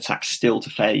bowling attack still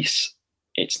to face,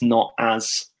 it's not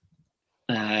as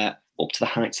up to the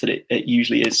heights that it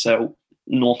usually is. So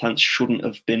Northants shouldn't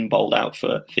have been bowled out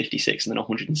for 56 and then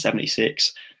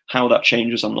 176. How that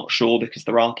changes, I'm not sure, because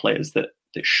there are players that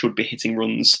should be hitting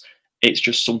runs. It's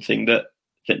just something that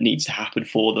needs to happen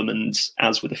for them. And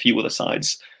as with a few other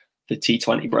sides, the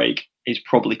T20 break is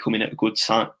probably coming at a good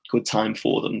time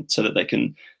for them, so that they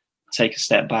can take a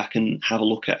step back and have a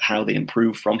look at how they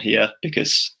improve from here,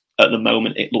 because at the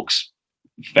moment it looks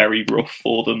very rough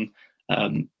for them.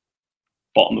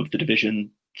 Bottom of the division,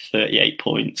 38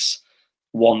 points,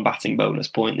 1 batting bonus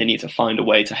point. They need to find a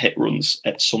way to hit runs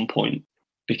at some point,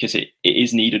 because it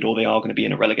is needed, or they are going to be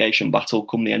in a relegation battle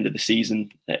come the end of the season.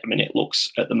 I mean, it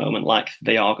looks at the moment like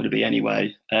they are going to be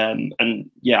anyway. And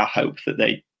yeah, I hope that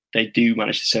they do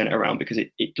manage to turn it around, because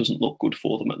it doesn't look good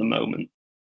for them at the moment.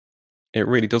 It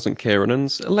really doesn't, Kieran.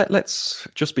 And let's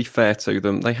just be fair to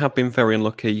them. They have been very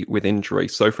unlucky with injury.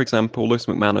 So, for example, Lewis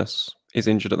McManus is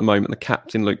injured at the moment. The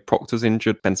captain, Luke Proctor's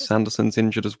injured. Ben Sanderson's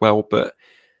injured as well. But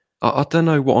I don't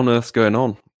know what on earth's going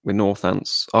on with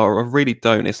Northants. I really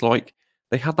don't. It's like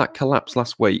they had that collapse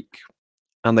last week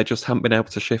and they just haven't been able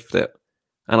to shift it.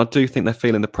 And I do think they're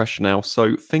feeling the pressure now.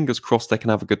 So fingers crossed they can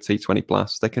have a good T20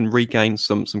 blast. They can regain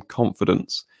some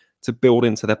confidence to build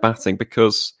into their batting,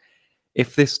 because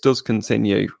if this does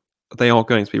continue, they are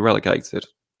going to be relegated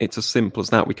It's as simple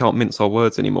as that. We can't mince our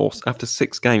words anymore. After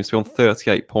 6 games to be on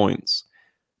 38 points,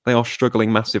 they are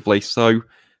struggling massively. So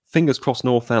fingers crossed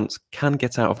Northants can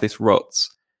get out of this rut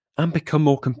and become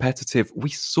more competitive. We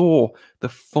saw the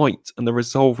fight and the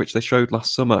resolve which they showed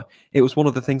last summer. It was one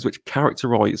of the things which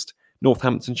characterised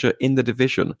Northamptonshire in the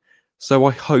division. So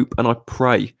I hope and I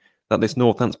pray that this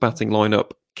Northants batting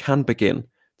lineup can begin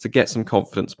to get some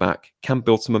confidence back, can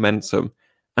build some momentum,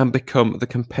 and become the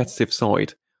competitive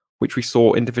side which we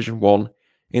saw in Division 1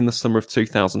 in the summer of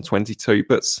 2022.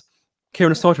 But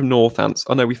Kieran, aside from Northants,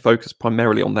 I know we focus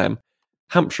primarily on them.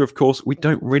 Hampshire, of course, we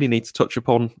don't really need to touch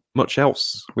upon much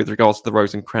else with regards to the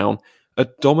Rose and Crown. A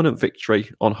dominant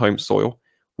victory on home soil,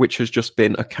 which has just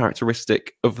been a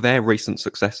characteristic of their recent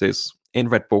successes in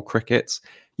red ball cricket.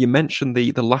 You mentioned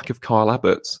the lack of Kyle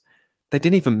Abbott. They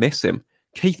didn't even miss him.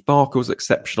 Keith Barker was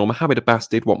exceptional. Mohamed Abbas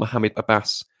did what Mohamed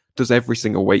Abbas does every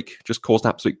single week, just caused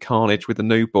absolute carnage with the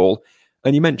new ball.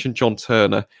 And you mentioned John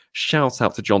Turner. Shout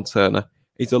out to John Turner.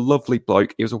 He's a lovely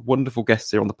bloke. He was a wonderful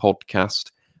guest here on the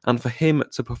podcast. And for him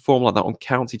to perform like that on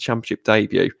county championship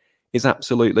debut is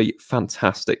absolutely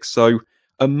fantastic. So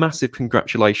a massive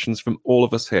congratulations from all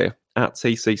of us here at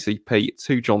TCCP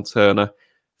to John Turner.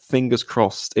 Fingers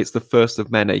crossed it's the first of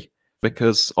many,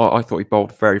 because I thought he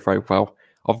bowled very, very well.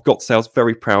 I've got to say I was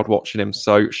very proud watching him.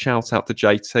 So shout out to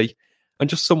JT. And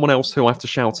just someone else who I have to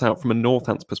shout out from a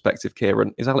Northants perspective,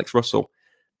 Kieran, is Alex Russell.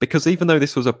 Because even though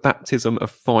this was a baptism of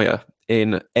fire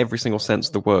in every single sense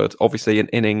of the word, obviously in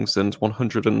innings and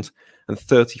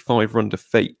 135 run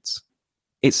defeats,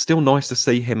 it's still nice to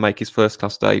see him make his first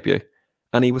class debut.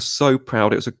 And he was so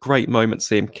proud. It was a great moment to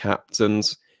see him capped. And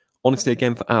honestly,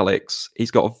 again, for Alex,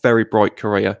 he's got a very bright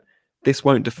career. This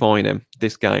won't define him,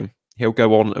 this game. He'll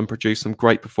go on and produce some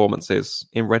great performances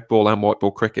in red ball and white ball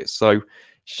cricket. So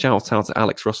shout out to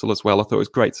Alex Russell as well. I thought it was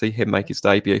great to see him make his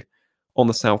debut on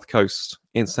the South Coast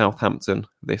in Southampton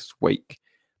this week.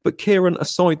 But Kieran,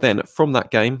 aside then from that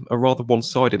game, a rather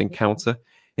one-sided encounter,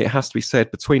 it has to be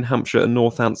said, between Hampshire and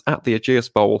Northants at the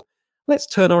Ageas Bowl, let's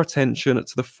turn our attention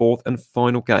to the fourth and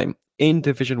final game in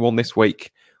Division 1 this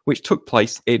week, which took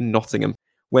place in Nottingham,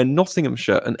 where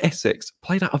Nottinghamshire and Essex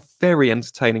played out a very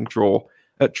entertaining draw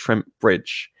at Trent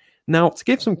Bridge. Now, to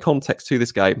give some context to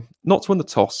this game, Notts won the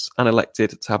toss and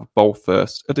elected to have a bowl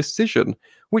first, a decision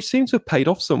which seems to have paid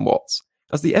off somewhat,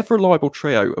 as the ever-reliable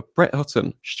trio of Brett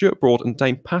Hutton, Stuart Broad and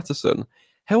Dane Patterson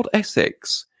held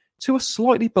Essex to a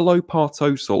slightly below par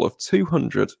total of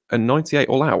 298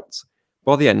 all out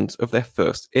by the end of their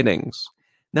first innings.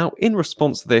 Now, in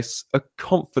response to this, a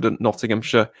confident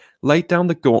Nottinghamshire laid down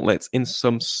the gauntlet in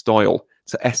some style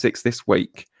to Essex this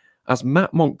week, as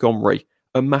Matt Montgomery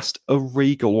amassed a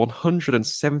regal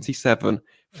 177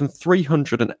 from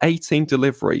 318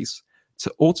 deliveries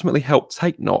to ultimately help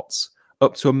take Notts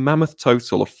up to a mammoth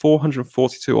total of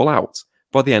 442 all out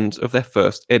by the end of their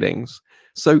first innings.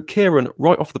 So, Kieran,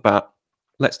 right off the bat,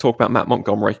 let's talk about Matt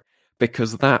Montgomery,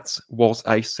 because that was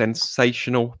a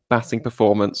sensational batting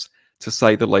performance, to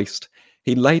say the least.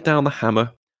 He laid down the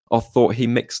hammer. I thought he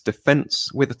mixed defence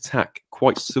with attack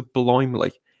quite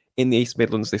sublimely in the East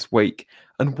Midlands this week.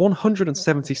 And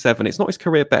 177, it's not his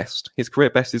career best. His career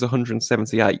best is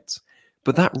 178.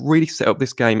 But that really set up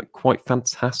this game quite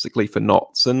fantastically for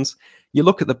Notts. And you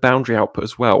look at the boundary output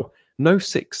as well. No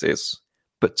sixes,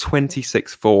 but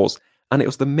 26 fours. And it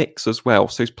was the mix as well.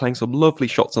 So he's playing some lovely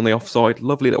shots on the offside,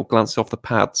 lovely little glances off the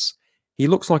pads. He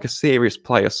looks like a serious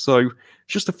player. So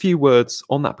just a few words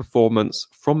on that performance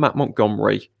from Matt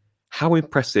Montgomery. How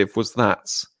impressive was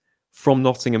that from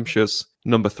Nottinghamshire's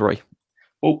number 3?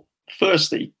 Well,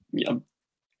 firstly,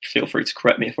 feel free to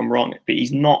correct me if I'm wrong, but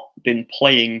he's not been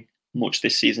playing much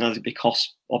this season, has he?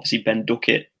 Because obviously Ben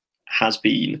Duckett has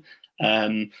been,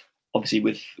 obviously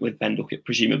with Ben Duckett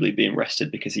presumably being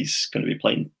rested because he's going to be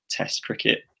playing Test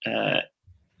cricket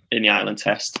in the Ireland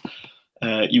Test.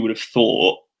 You would have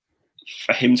thought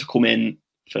for him to come in,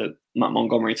 for Matt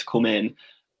Montgomery to come in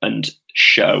and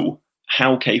show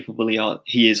how capable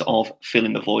he is of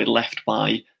filling the void left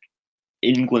by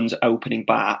England's opening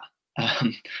bat.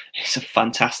 It's a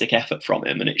fantastic effort from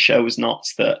him, and it shows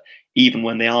Notts that even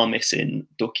when they are missing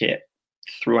Duckett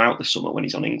throughout the summer when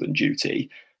he's on England duty,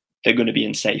 they're going to be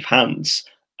in safe hands.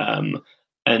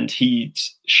 And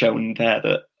he's shown there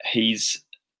that he's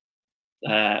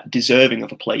deserving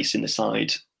of a place in the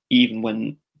side, even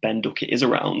when Ben Duckett is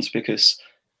around, because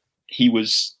he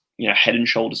was, head and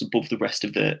shoulders above the rest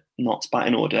of the Notts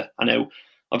batting order. I know,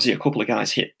 obviously, a couple of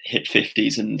guys hit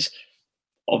 50s and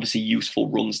obviously useful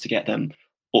runs to get them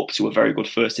up to a very good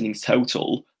first innings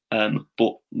total.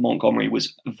 But Montgomery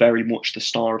was very much the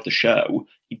star of the show.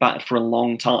 He batted for a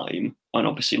long time and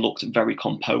obviously looked very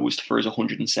composed for his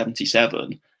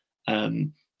 177.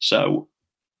 So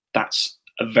that's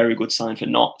a very good sign for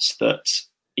Notts that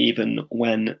even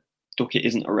when Duckett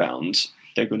isn't around,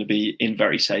 they're going to be in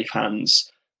very safe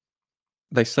hands.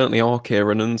 They certainly are,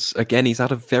 Kieran, and again, he's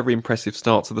had a very impressive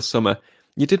start to the summer.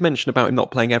 You did mention about him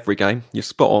not playing every game. You're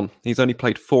spot on. He's only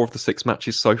played 4 of the 6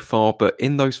 matches so far, but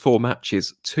in those 4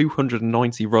 matches,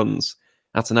 290 runs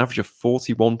at an average of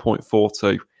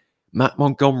 41.42. Matt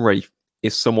Montgomery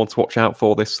is someone to watch out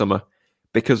for this summer,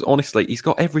 because honestly, he's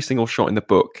got every single shot in the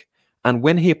book, and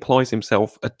when he applies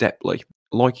himself adeptly,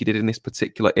 like he did in this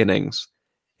particular innings,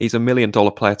 he's $1 million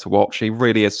player to watch. He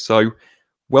really is. So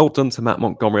well done to Matt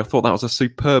Montgomery. I thought that was a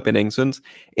superb innings. And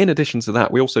in addition to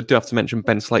that, we also do have to mention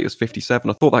Ben Slater's 57.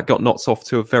 I thought that got Notts off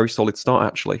to a very solid start,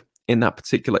 actually, in that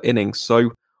particular innings.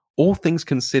 So all things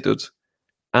considered,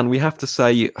 and we have to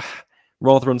say,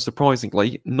 rather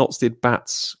unsurprisingly, Notts did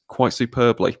bats quite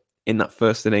superbly in that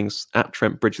first innings at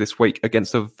Trent Bridge this week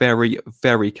against a very,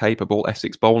 very capable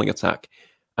Essex bowling attack,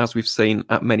 as we've seen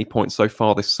at many points so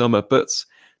far this summer. But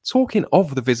talking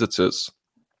of the visitors,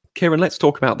 Kieran, let's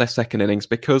talk about their second innings,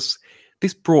 because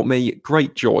this brought me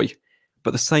great joy,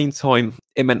 but at the same time,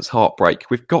 immense heartbreak.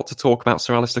 We've got to talk about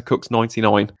Sir Alistair Cook's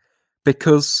 99,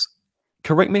 because,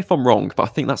 correct me if I'm wrong, but I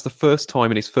think that's the first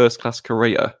time in his first-class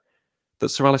career that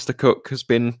Sir Alistair Cook has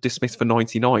been dismissed for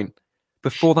 99.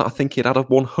 Before that, I think he'd had a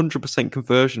 100%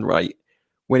 conversion rate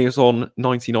when he was on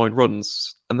 99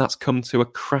 runs, and that's come to a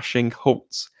crashing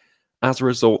halt as a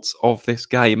result of this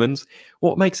game. And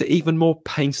what makes it even more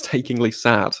painstakingly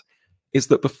sad is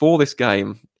that before this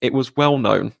game, it was well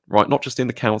known, right, not just in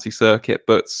the county circuit,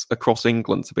 but across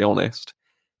England, to be honest.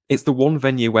 It's the one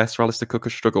venue where Sir Alistair Cook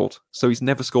has struggled, so he's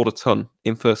never scored a ton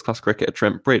in first-class cricket at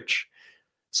Trent Bridge.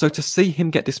 So to see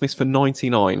him get dismissed for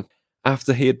 99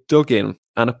 after he had dug in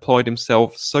and applied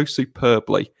himself so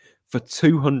superbly for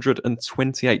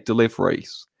 228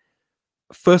 deliveries.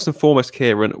 First and foremost,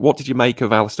 Kieran, what did you make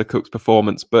of Alistair Cook's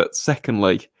performance? But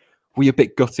secondly, were you a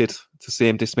bit gutted to see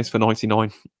him dismissed for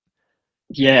 99?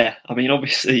 Yeah, I mean,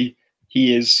 obviously,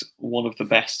 he is one of the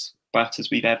best batters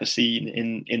we've ever seen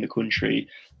in the country,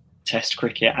 Test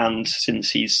cricket, and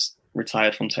since he's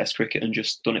retired from Test cricket and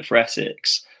just done it for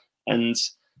Essex. And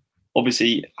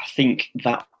obviously, I think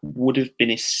that would have been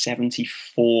his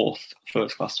 74th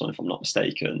first-class run, if I'm not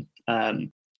mistaken.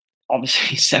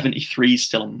 Obviously, 73 is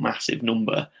still a massive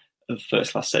number of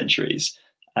first-class centuries.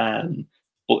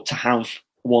 But to have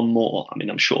one more, I mean,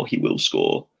 I'm sure he will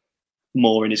score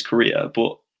more in his career,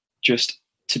 but just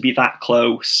to be that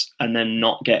close and then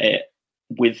not get it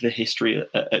with the history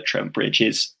at Trent Bridge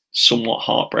is somewhat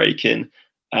heartbreaking.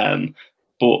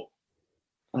 But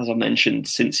as I mentioned,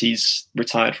 since he's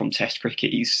retired from Test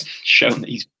cricket, he's shown that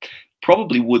he's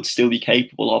probably would still be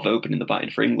capable of opening the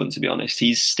batting for England, to be honest.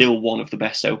 He's still one of the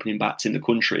best opening bats in the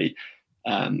country,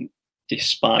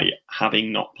 despite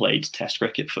having not played Test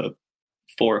cricket for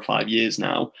 4 or 5 years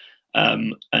now.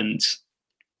 And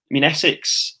I mean,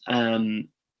 Essex,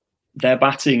 their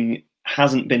batting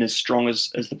hasn't been as strong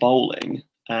as the bowling,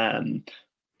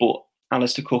 but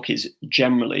Alistair Cook is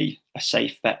generally a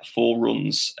safe bet for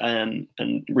runs, and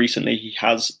recently he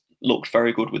has looked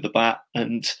very good with the bat.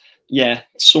 And yeah,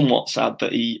 somewhat sad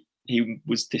that he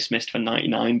was dismissed for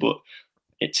 99, but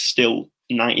it's still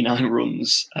 99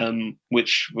 runs,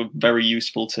 which were very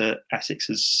useful to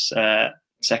Essex's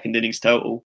second innings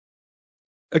total.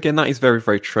 Again, that is very,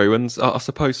 very true. And I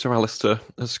suppose Sir Alistair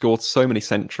has scored so many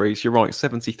centuries. You're right,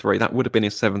 73, that would have been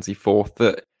his 74th,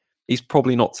 that he's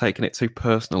probably not taken it too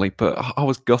personally, but I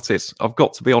was gutted. I've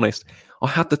got to be honest. I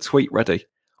had the tweet ready.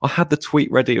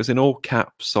 It was in all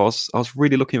caps. I was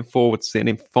really looking forward to seeing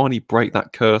him finally break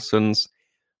that curse, and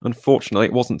unfortunately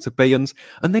it wasn't to be. And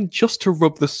then just to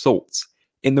rub the salt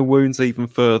in the wounds even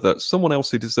further, someone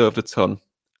else who deserved a ton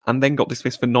and then got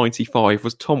dismissed for 95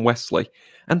 was Tom Wesley.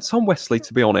 And Tom Wesley,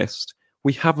 to be honest,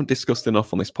 we haven't discussed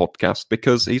enough on this podcast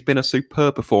because he's been a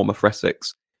superb performer for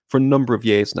Essex for a number of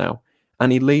years now,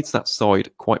 and he leads that side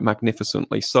quite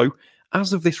magnificently. So,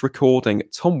 as of this recording,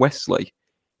 Tom Wesley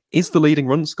is the leading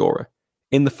run scorer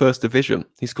in the First Division.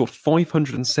 He scored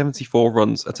 574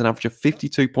 runs at an average of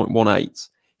 52.18.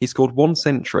 He scored 1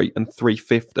 century and 3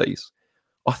 50s.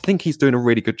 I think he's doing a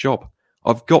really good job.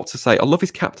 I've got to say, I love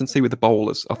his captaincy with the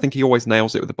bowlers. I think he always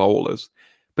nails it with the bowlers.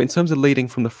 But in terms of leading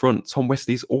from the front, Tom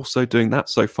Wesley is also doing that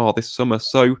so far this summer.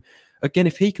 So, again,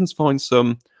 if he can find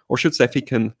some, or I should say if he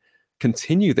can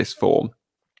continue this form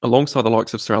alongside the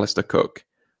likes of Sir Alistair Cook,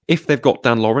 if they've got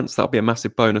Dan Lawrence, that'll be a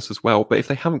massive bonus as well. But if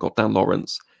they haven't got Dan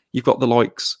Lawrence, you've got the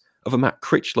likes of a Matt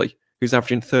Critchley, who's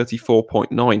averaging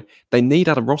 34.9. They need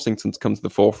Adam Rossington to come to the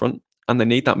forefront, and they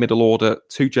need that middle order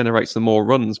to generate some more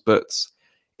runs. But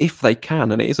if they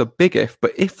can, and it is a big if,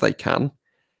 but if they can,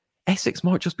 Essex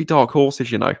might just be dark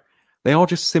horses, you know. They are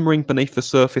just simmering beneath the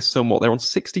surface somewhat. They're on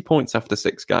 60 points after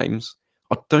 6 games.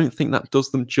 I don't think that does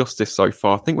them justice so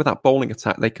far. I think with that bowling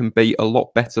attack, they can be a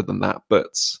lot better than that.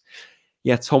 But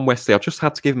yeah, Tom Westley, I just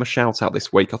had to give him a shout out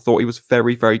this week. I thought he was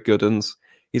very, very good, and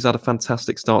he's had a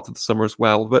fantastic start to the summer as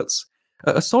well. But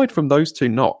aside from those 2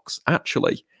 knocks,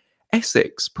 actually,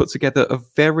 Essex put together a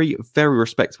very, very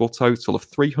respectable total of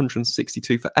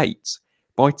 362 for 8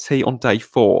 by tea on day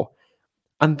 4.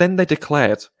 And then they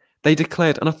declared,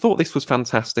 and I thought this was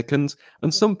fantastic. And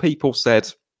some people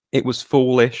said it was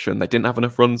foolish and they didn't have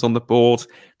enough runs on the board.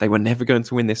 They were never going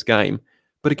to win this game.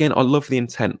 But again, I love the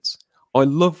intent. I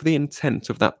love the intent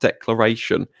of that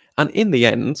declaration. And in the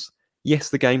end, yes,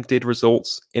 the game did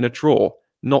result in a draw.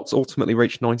 Notts ultimately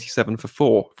reached 97 for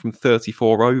 4 from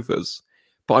 34 overs.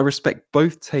 But I respect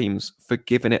both teams for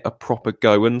giving it a proper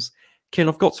go. And Kieran,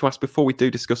 I've got to ask before we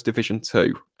do discuss Division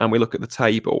 2 and we look at the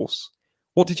tables,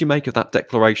 what did you make of that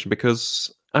declaration?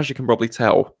 Because, as you can probably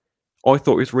tell, I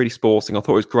thought it was really sporting. I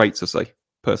thought it was great to see,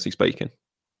 personally speaking.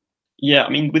 Yeah, I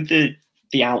mean, with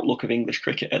the outlook of English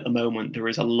cricket at the moment, there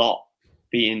is a lot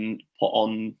being put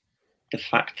on the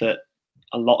fact that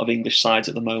a lot of English sides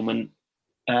at the moment,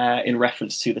 in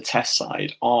reference to the Test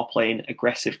side, are playing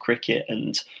aggressive cricket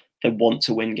and they want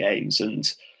to win games.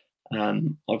 And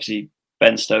obviously,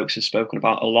 Ben Stokes has spoken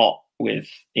about a lot with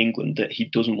England that he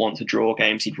doesn't want to draw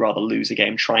games. He'd rather lose a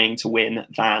game trying to win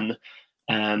than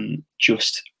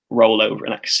just roll over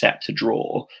and accept a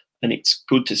draw. And it's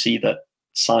good to see that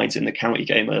sides in the county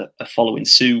game are following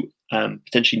suit,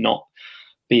 potentially not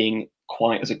being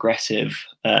quite as aggressive.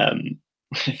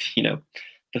 You know,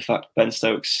 the fact Ben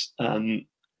Stokes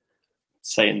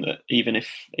saying that even if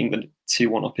England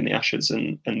 2-1 up in the Ashes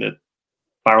and they're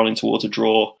barreling towards a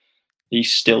draw, you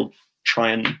still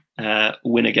try and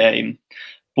win a game.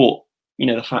 But, you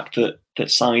know, the fact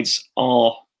that sides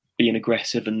are being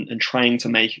aggressive and trying to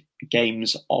make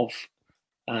games of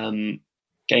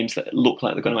games that look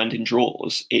like they're going to end in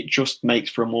draws, it just makes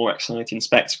for a more exciting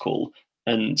spectacle.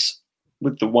 And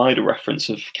with the wider reference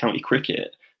of county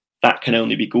cricket, that can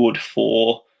only be good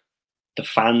for the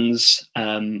fans,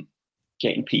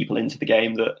 getting people into the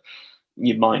game that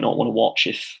you might not want to watch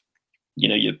if, you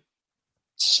know, you're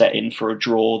set in for a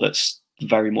draw that's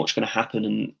very much going to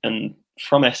happen. And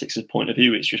from Essex's point of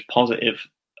view, it's just positive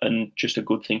and just a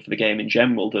good thing for the game in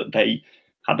general that they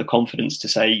had the confidence to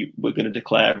say, we're going to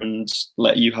declare and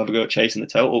let you have a go at chasing the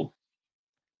total.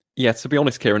 Yeah, to be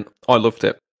honest, Kieran, I loved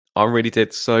it. I really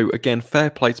did. So again, fair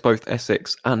play to both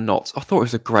Essex and Notts. I thought it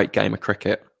was a great game of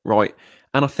cricket, right?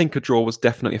 And I think a draw was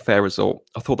definitely a fair result.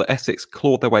 I thought that Essex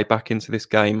clawed their way back into this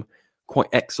game quite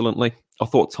excellently. I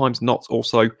thought at times Notts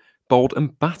also bowled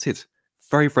and batted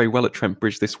very, very well at Trent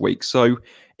Bridge this week. So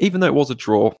even though it was a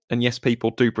draw, and yes,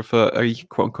 people do prefer a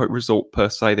quote-unquote result per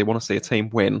se, they want to see a team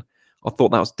win, I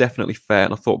thought that was definitely fair,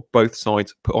 and I thought both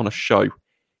sides put on a show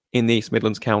in the East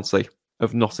Midlands County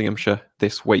of Nottinghamshire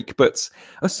this week. But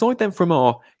aside then from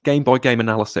our game-by-game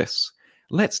analysis,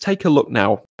 let's take a look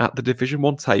now at the Division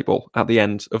 1 table at the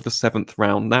end of the 7th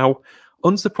round. Now,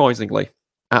 unsurprisingly,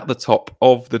 at the top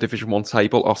of the Division 1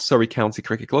 table are Surrey County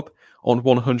Cricket Club on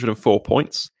 104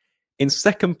 points. In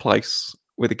second place,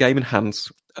 with a game in hand,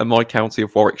 are my county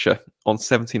of Warwickshire on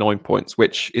 79 points,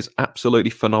 which is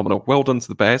absolutely phenomenal. Well done to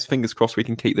the Bears. Fingers crossed we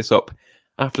can keep this up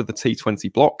after the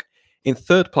T20 block. In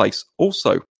third place,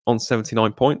 also on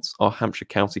 79 points, are Hampshire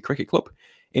County Cricket Club.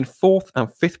 In fourth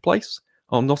and fifth place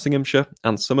are Nottinghamshire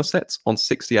and Somerset on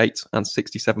 68 and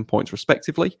 67 points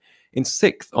respectively. In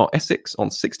sixth are Essex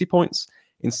on 60 points.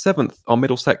 In seventh are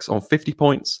Middlesex on 50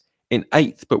 points. In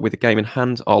eighth, but with a game in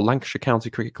hand, are Lancashire County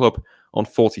Cricket Club on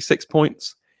 46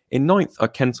 points. In ninth are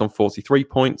Kent on 43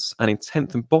 points. And in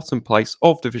 10th and bottom place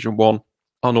of Division 1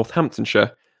 are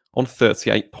Northamptonshire on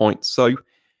 38 points. So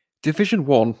Division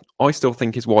 1, I still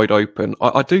think is wide open.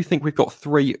 I do think we've got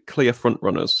three clear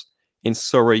frontrunners in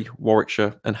Surrey,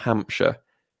 Warwickshire and Hampshire.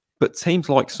 But teams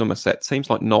like Somerset, teams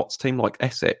like Notts, teams like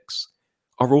Essex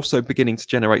are also beginning to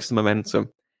generate some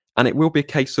momentum. And it will be a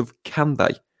case of, can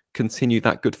they continue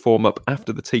that good form up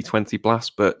after the T20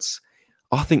 blast? But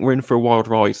I think we're in for a wild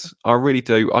ride. I really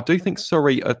do. I do think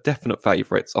Surrey are definite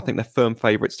favourites. I think they're firm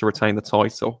favourites to retain the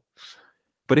title.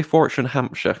 But if Warwickshire and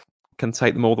Hampshire can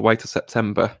take them all the way to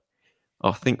September,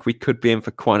 I think we could be in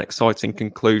for quite an exciting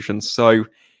conclusion. So,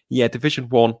 yeah, Division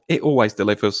 1, it always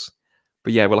delivers.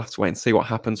 But yeah, we'll have to wait and see what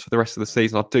happens for the rest of the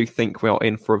season. I do think we are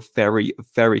in for a very,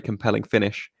 very compelling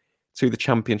finish to the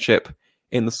Championship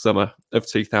in the summer of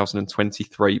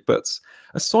 2023. But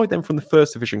aside then from the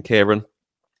First Division, Kieran,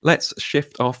 let's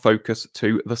shift our focus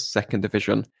to the Second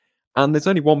Division. And there's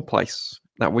only one place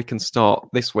that we can start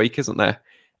this week, isn't there?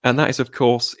 And that is, of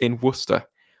course, in Worcester,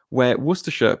 where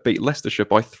Worcestershire beat Leicestershire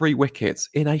by 3 wickets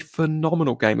in a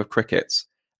phenomenal game of cricket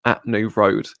at New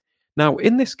Road. Now,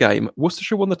 in this game,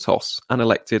 Worcestershire won the toss and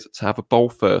elected to have a bowl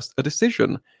first, a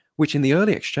decision which in the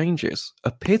early exchanges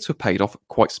appeared to have paid off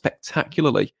quite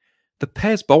spectacularly. The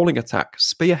pair's bowling attack,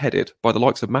 spearheaded by the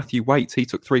likes of Matthew Waite, he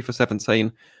took 3 for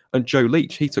 17, and Joe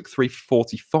Leach, he took 3 for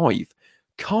 45,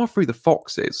 carved through the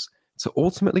Foxes to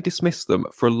ultimately dismiss them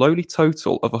for a lowly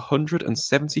total of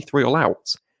 173 all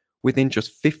out within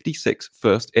just 56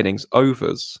 first innings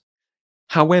overs.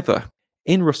 However,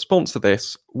 in response to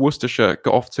this, Worcestershire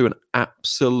got off to an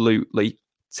absolutely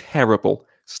terrible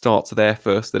start to their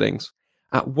first innings.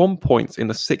 At one point in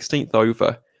the 16th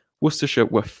over, Worcestershire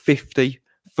were 50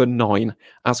 for 9,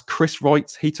 as Chris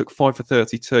Wright, he took 5 for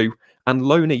 32, and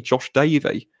Loney Josh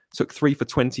Davey took 3 for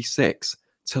 26,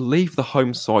 to leave the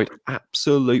home side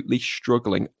absolutely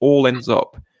struggling. All ends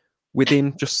up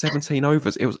within just 17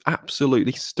 overs. It was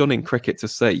absolutely stunning cricket to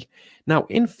see. Now,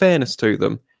 in fairness to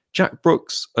them, Jack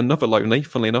Brooks, another Loney,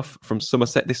 funnily enough, from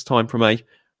Somerset, this time from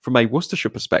a Worcestershire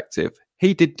perspective,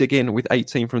 he did dig in with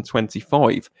 18 from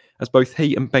 25, as both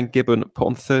he and Ben Gibbon put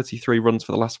on 33 runs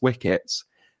for the last wickets.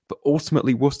 But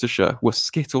ultimately, Worcestershire were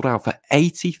skittled out for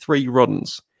 83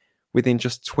 runs within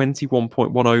just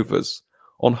 21.1 overs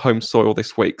on home soil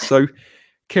this week. So,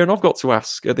 Kieran, I've got to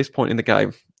ask at this point in the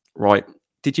game, right,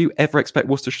 did you ever expect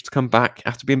Worcestershire to come back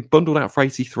after being bundled out for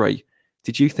 83?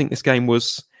 Did you think this game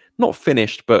was not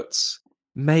finished, but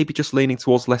maybe just leaning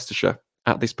towards Leicestershire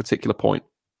at this particular point?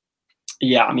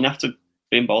 Yeah, I mean, after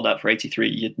being bowled out for 83,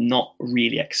 you're not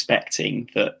really expecting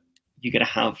that you're going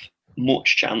to have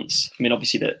much chance. I mean,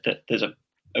 obviously, that there's a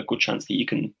good chance that you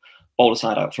can bowl a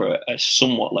side out for a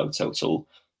somewhat low total,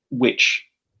 which,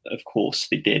 of course,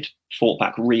 they did. Fought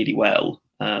back really well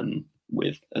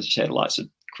with, as you say, the likes of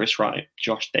Chris Wright,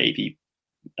 Josh Davey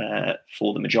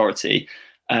for the majority.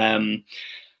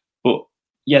 But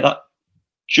yeah, that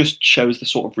just shows the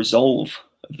sort of resolve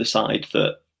of the side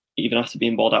that even after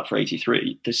being bowled out for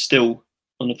 83, there's still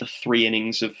another 3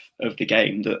 innings of the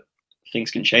game that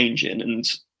things can change in, and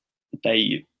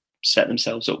they set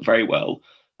themselves up very well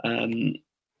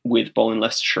with bowling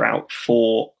Leicestershire out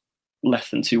for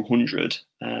less than 200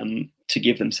 to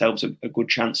give themselves a good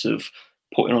chance of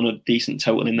putting on a decent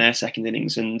total in their second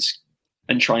innings and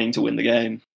trying to win the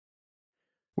game.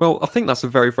 Well, I think that's a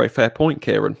very, very fair point,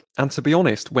 Kieran. And to be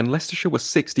honest, when Leicestershire was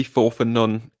 64 for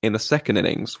none in the second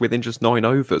innings within just 9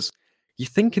 overs, you're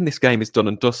thinking this game is done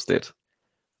and dusted.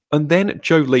 And then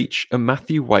Joe Leach and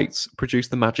Matthew Waite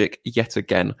produced the magic yet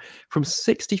again. From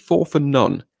 64 for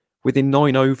none within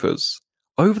 9 overs,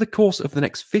 over the course of the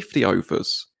next 50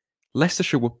 overs,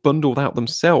 Leicestershire were bundled out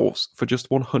themselves for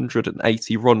just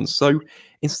 180 runs. So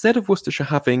instead of Worcestershire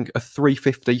having a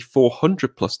 350,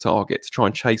 400 plus target to try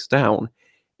and chase down,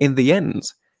 in the end,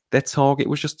 their target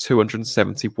was just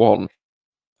 271.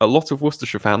 A lot of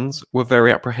Worcestershire fans were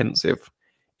very apprehensive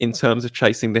in terms of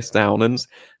chasing this down, and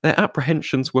their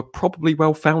apprehensions were probably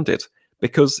well founded,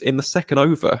 because in the second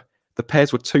over, the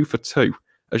pairs were 2 for 2,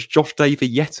 as Josh Davey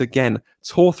yet again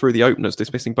tore through the openers,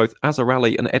 dismissing both Azhar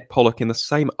Ali and Ed Pollock in the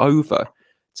same over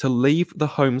to leave the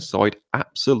home side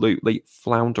absolutely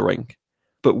floundering.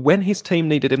 But when his team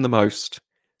needed him the most,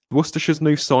 Worcestershire's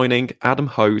new signing, Adam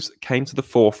Hose, came to the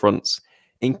forefront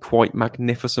in quite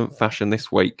magnificent fashion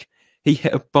this week. He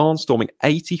hit a barnstorming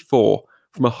 84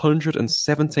 from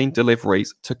 117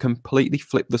 deliveries to completely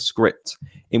flip the script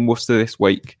in Worcester this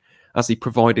week, as he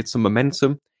provided some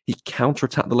momentum. He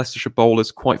counter-attacked the Leicestershire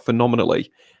bowlers quite phenomenally,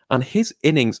 and his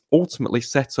innings ultimately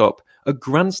set up a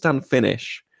grandstand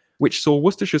finish, which saw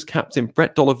Worcestershire's captain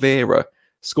Brett D'Oliveira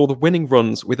score the winning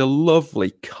runs with a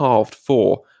lovely carved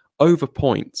 4 over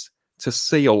point to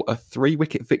seal a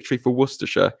 3-wicket victory for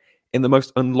Worcestershire in the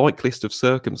most unlikeliest of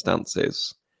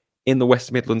circumstances in the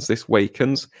West Midlands this week.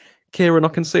 And Kieran, I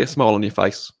can see a smile on your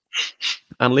face.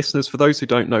 And listeners, for those who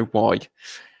don't know why,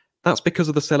 that's because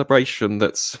of the celebration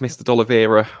that Mr.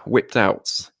 D'Oliveira whipped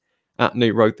out at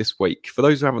New Road this week. For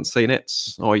those who haven't seen it,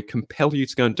 I compel you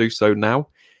to go and do so now,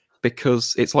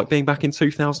 because it's like being back in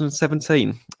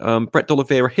 2017. Brett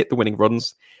D'Oliveira hit the winning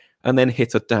runs and then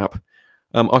hit a dab.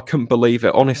 I couldn't believe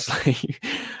it, honestly.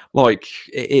 Like,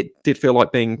 it did feel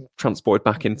like being transported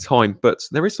back in time, but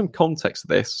there is some context to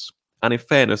this. And in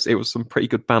fairness, it was some pretty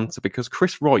good banter, because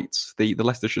Chris Wright, the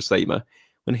Leicestershire seamer,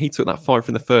 when he took that 5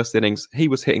 from the first innings, he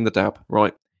was hitting the dab,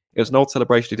 right? It was an old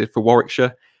celebration he did for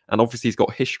Warwickshire, and obviously he's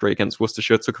got history against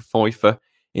Worcestershire, took a 5-fer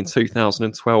in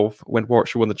 2012 when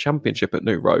Warwickshire won the championship at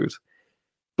New Road.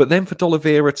 But then for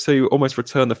D'Oliveira to almost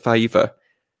return the favour,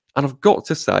 and I've got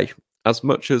to say, as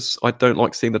much as I don't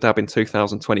like seeing the dab in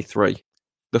 2023,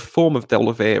 the form of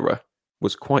D'Oliveira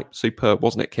was quite superb,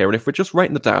 wasn't it, Kieran? If we're just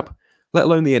rating the dab, let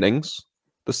alone the innings,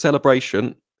 the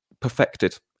celebration,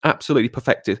 perfected. Absolutely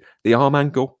perfected. The arm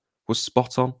angle was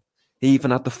spot on. He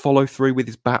even had the follow through with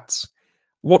his bats.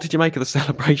 What did you make of the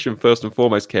celebration, first and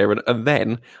foremost, Kieran? And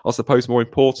then, I suppose more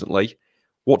importantly,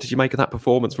 what did you make of that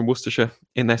performance from Worcestershire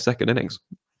in their second innings?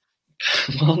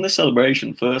 Well, on the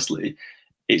celebration, firstly,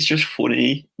 it's just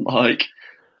funny, like,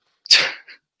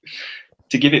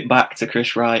 to give it back to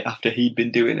Chris Wright after he'd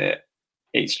been doing it.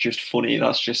 It's just funny.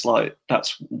 That's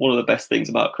one of the best things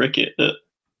about cricket, that,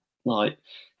 like,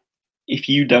 if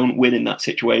you don't win in that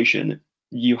situation,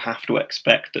 you have to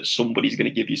expect that somebody's going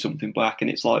to give you something back. And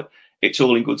it's like, it's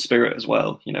all in good spirit as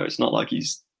well. You know, it's not like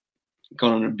he's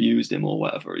gone and abused him or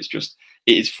whatever. It's just,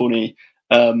 it is funny.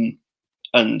 And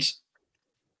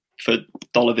for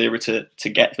D'Oliveira to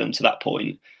get them to that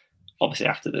point, obviously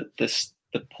after the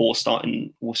poor start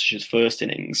in Worcestershire's first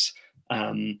innings,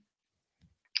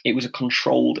 it was a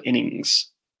controlled innings,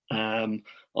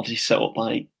 obviously set up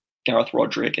by Gareth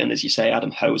Roderick, and as you say,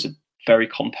 Adam Hose, a very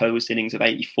composed innings of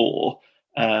 84,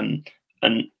 and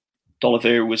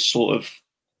D'Oliveira was sort of,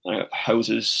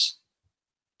 Hose's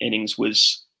innings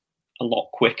was a lot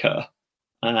quicker.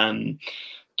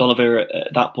 D'Oliveira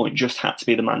at that point just had to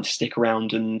be the man to stick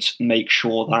around and make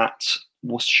sure that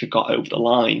Worcestershire got over the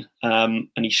line, and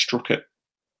he struck at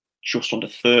just under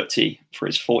 30 for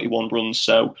his 41 runs.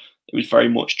 So it was very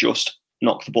much just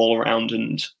knock the ball around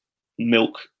and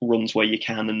milk runs where you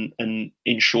can and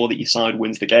ensure that your side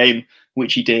wins the game,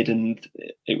 which he did. And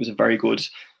it was a very good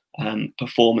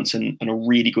performance and a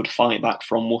really good fight back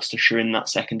from Worcestershire in that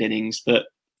second innings, that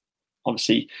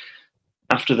obviously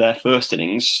after their first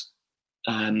innings,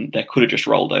 they could have just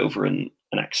rolled over and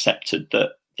accepted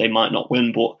that they might not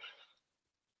win. But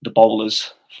the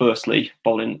bowlers, firstly,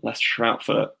 bowling Leicestershire out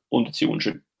for under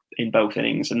 200 in both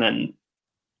innings. And then,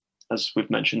 as we've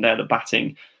mentioned there, the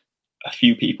batting, a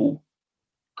few people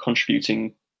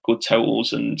contributing good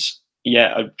totals, and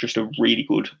just a really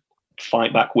good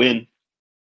fight back win.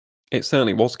 It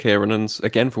certainly was, Kieran, and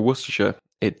again for Worcestershire,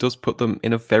 it does put them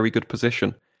in a very good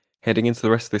position. Heading into the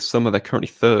rest of this summer, they're currently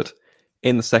third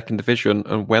in the second division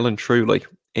and well and truly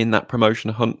in that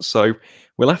promotion hunt. So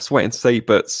we'll have to wait and see.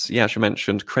 But yeah, as you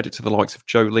mentioned, credit to the likes of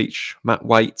Joe Leach, Matt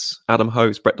Waits, Adam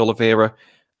Hose, Brett D'Oliveira,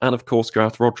 and of course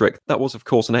Gareth Roderick. That was of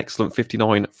course an excellent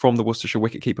 59 from the Worcestershire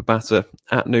wicketkeeper batter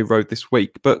at New Road this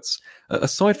week. But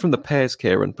aside from the pairs,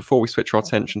 Kieran, before we switch our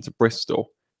attention to Bristol,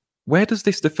 where does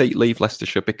this defeat leave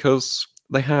Leicestershire? Because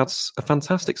they had a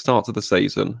fantastic start to the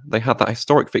season. They had that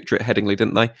historic victory at Headingley,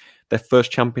 didn't they? Their first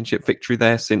championship victory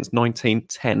there since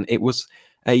 1910. It was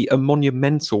a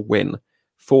monumental win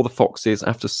for the Foxes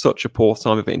after such a poor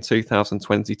time of it in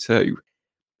 2022.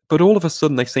 But all of a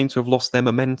sudden, they seem to have lost their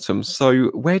momentum. So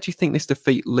where do you think this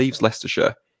defeat leaves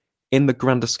Leicestershire in the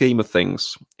grander scheme of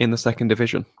things in the second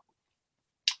division?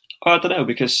 I don't know,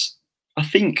 because I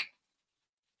think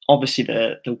obviously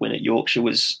the win at Yorkshire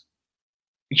was,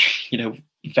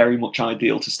 very much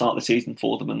ideal to start the season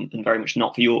for them, and very much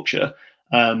not for Yorkshire.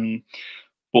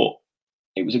 But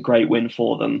it was a great win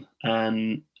for them.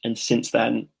 And since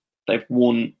then, they've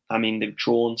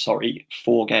drawn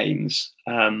 4 games.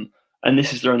 And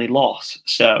this is their only loss.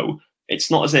 So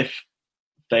it's not as if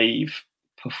they've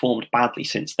performed badly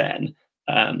since then.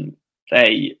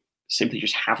 They simply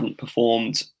just haven't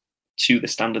performed to the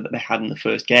standard that they had in the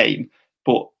first game.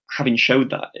 But having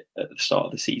showed that at the start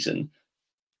of the season,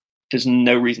 there's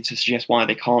no reason to suggest why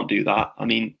they can't do that. I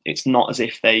mean, it's not as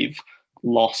if they've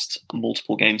lost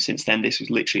multiple games since then. This was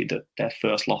literally their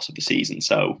first loss of the season.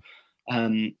 So,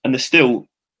 and they're still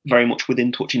very much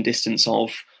within touching distance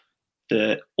of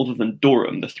other than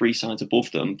Durham, the 3 sides above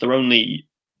them. They're only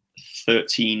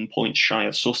 13 points shy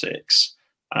of Sussex,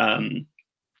 and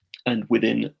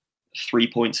within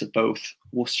 3 points of both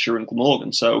Worcestershire and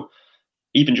Glamorgan. So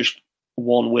even just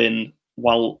one win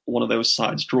while one of those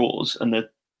sides draws, and they're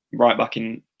right back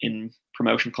in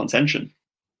promotion contention.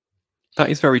 That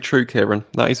is very true, Kieran.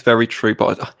 That is very true.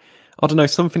 But I don't know,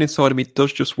 something inside of me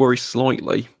does just worry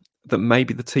slightly that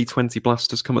maybe the T20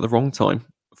 blasters come at the wrong time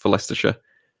for Leicestershire.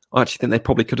 I actually think they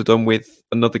probably could have done with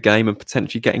another game and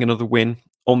potentially getting another win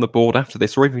on the board after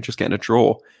this, or even just getting a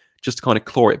draw, just to kind of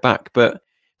claw it back. But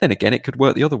then again, it could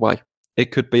work the other way.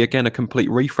 It could be, again, a complete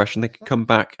refresh, and they could come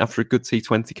back after a good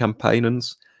T20 campaign and,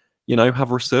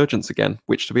 have a resurgence again,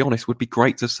 which, to be honest, would be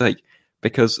great to see,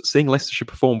 because seeing Leicestershire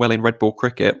perform well in red ball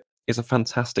cricket is a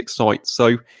fantastic sight.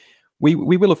 So we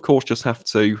will, of course, just have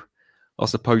to, I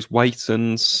suppose, wait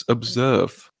and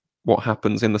observe what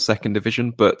happens in the second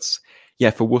division. But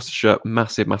yeah, for Worcestershire,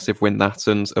 massive win that,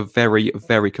 and a very,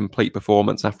 very complete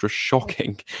performance after a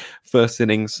shocking first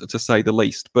innings, to say the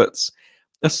least. But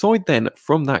Aside then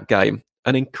from that game,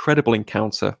 an incredible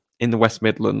encounter in the West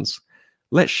Midlands,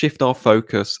 let's shift our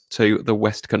focus to the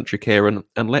West Country, Kieran,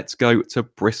 and let's go to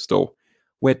Bristol,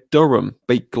 where Durham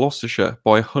beat Gloucestershire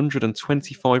by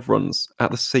 125 runs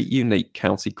at the Seat Unique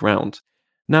County Ground.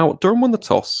 Now, Durham won the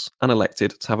toss and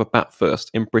elected to have a bat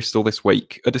first in Bristol this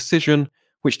week, a decision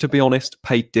which, to be honest,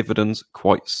 paid dividends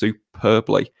quite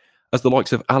superbly. As the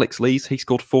likes of Alex Lees, he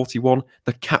scored 41,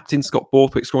 the captain Scott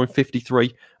Borthwick scoring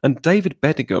 53, and David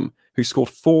Bedingham, who scored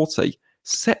 40,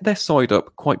 set their side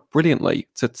up quite brilliantly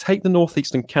to take the North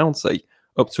Eastern County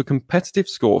up to a competitive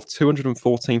score of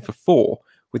 214 for 4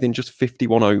 within just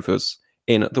 51 overs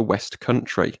in the West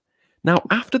Country. Now,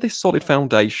 after this solid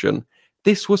foundation,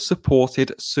 this was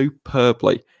supported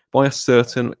superbly by a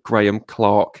certain Graham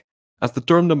Clark, as the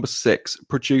Durham number 6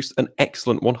 produced an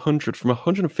excellent 100 from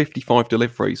 155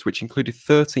 deliveries, which included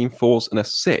 13 fours and a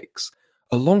 6,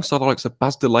 alongside the likes of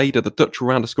Baz de Leyder, the Dutch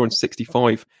all-rounder, scoring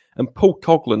 65, and Paul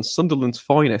Coghlan, Sunderland's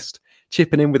finest,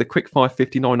 chipping in with a quick-fire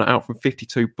 59 not out from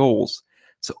 52 balls,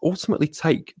 to ultimately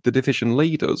take the division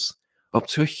leaders up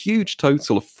to a huge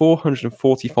total of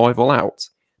 445 all out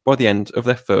by the end of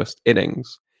their first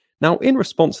innings. Now, in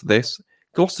response to this,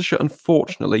 Gloucestershire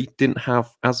unfortunately didn't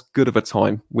have as good of a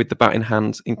time with the bat in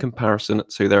hand in comparison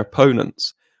to their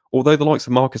opponents. Although the likes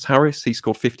of Marcus Harris, he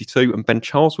scored 52, and Ben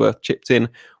Charlesworth chipped in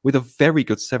with a very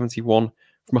good 71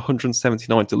 from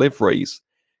 179 deliveries,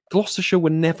 Gloucestershire were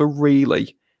never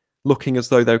really looking as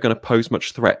though they were going to pose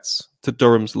much threats to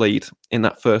Durham's lead in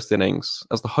that first innings,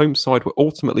 as the home side were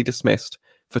ultimately dismissed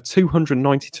for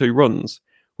 292 runs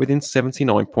within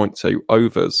 79.2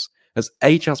 overs, as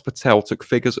Ajaz Patel took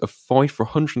figures of 5 for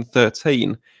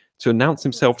 113 to announce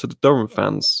himself to the Durham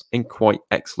fans in quite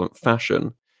excellent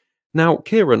fashion. Now,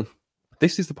 Kieran,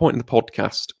 this is the point in the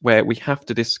podcast where we have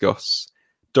to discuss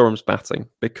Durham's batting,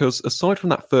 because aside from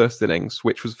that first innings,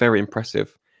 which was very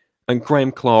impressive, and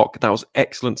Graham Clark, that was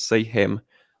excellent to see him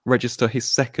register his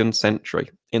second century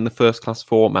in the first-class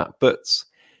format, but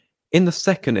in the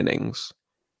second innings,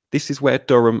 this is where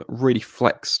Durham really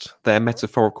flexed their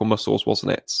metaphorical muscles,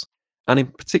 wasn't it? And in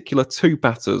particular, two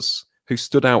batters who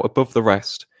stood out above the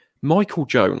rest. Michael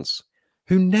Jones,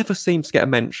 who never seems to get a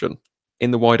mention in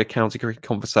the wider county cricket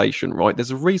conversation, right?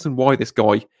 There's a reason why this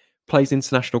guy plays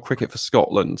international cricket for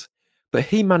Scotland, but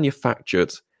he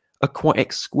manufactured a quite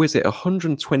exquisite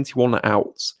 121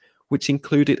 outs, which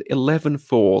included 11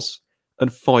 fours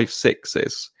and 5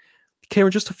 sixes.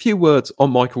 Kieran, just a few words on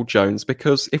Michael Jones,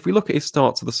 because if we look at his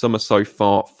start to the summer so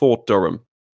far for Durham,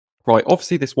 right,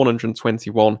 obviously this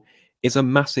 121 is a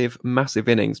massive, massive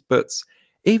innings, but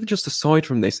even just aside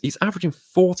from this, he's averaging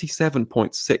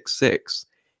 47.66.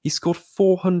 He scored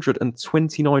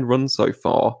 429 runs so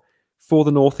far for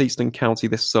the North Eastern County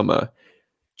this summer.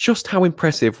 Just how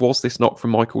impressive was this knock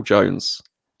from Michael Jones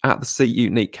at the Seat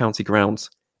Unique County Ground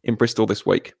in Bristol this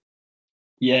week?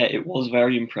 Yeah, it was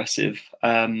very impressive.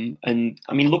 And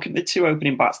I mean, look at the two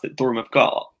opening bats that Durham have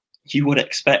got. You would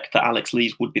expect that Alex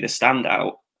Lees would be the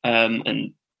standout.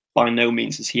 And by no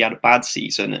means has he had a bad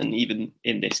season. And even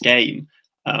in this game,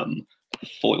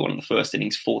 41 in the first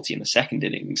innings, 40 in the second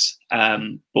innings.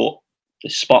 But the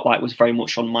spotlight was very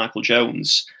much on Michael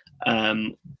Jones,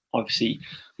 obviously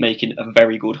making a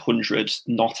very good 100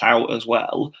 not out as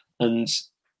well. And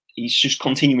he's just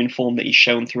continuing form that he's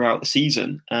shown throughout the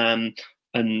season.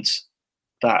 And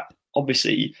that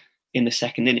obviously in the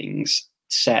second innings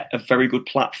set a very good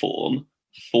platform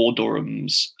for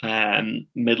Durham's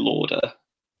middle order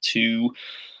to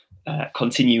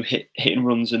continue hitting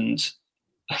runs. And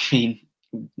I mean,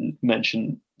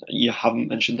 you haven't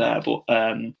mentioned there, but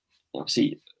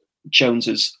obviously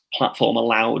Jones's platform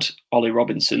allowed Ollie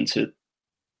Robinson to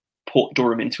put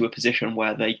Durham into a position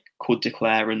where they could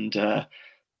declare and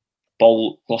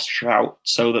bowl Gloucestershire out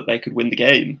so that they could win the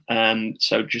game.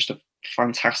 So just a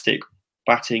fantastic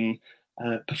batting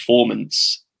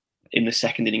performance in the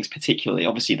second innings, particularly.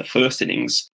 Obviously, the first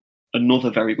innings, another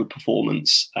very good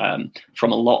performance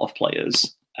from a lot of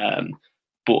players.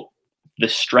 But the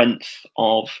strength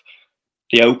of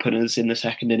the openers in the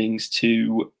second innings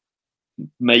to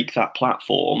make that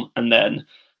platform, and then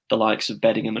the likes of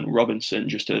Bedingham and Robinson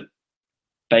just to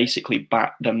basically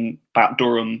bat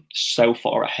Durham so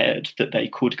far ahead that they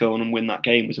could go on and win that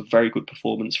game, was a very good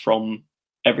performance from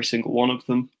every single one of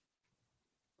them.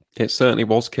 It certainly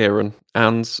was, Kieran.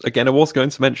 And again, I was going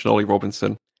to mention Ollie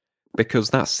Robinson, because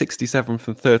that's 67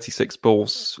 from 36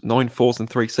 balls, 9 fours and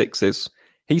 3 sixes.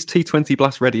 He's T20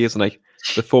 blast ready, isn't he?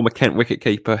 The former Kent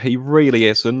wicketkeeper. He really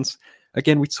is. And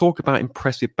again, we talk about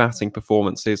impressive batting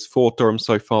performances for Durham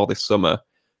so far this summer.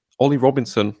 Ollie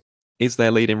Robinson is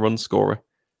their leading run scorer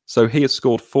So he has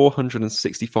scored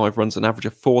 465 runs, an average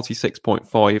of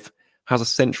 46.5, has a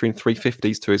century and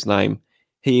 350s to his name.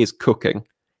 He is cooking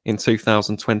in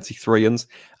 2023. And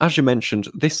as you mentioned,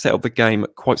 this set up the game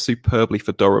quite superbly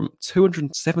for Durham.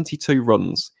 272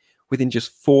 runs within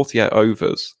just 48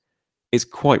 overs is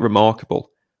quite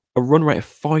remarkable. A run rate of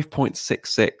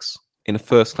 5.66 in a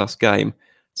first-class game.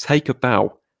 Take a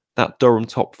bow. That Durham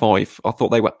top five, I thought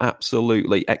they were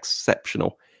absolutely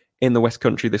exceptional in the West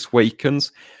Country this week. And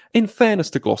in fairness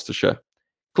to Gloucestershire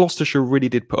really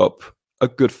did put up a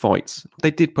good fight.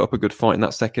 They did put up a good fight in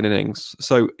that second innings.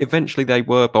 So eventually they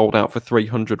were bowled out for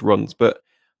 300 runs. But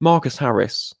Marcus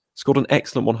Harris scored an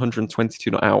excellent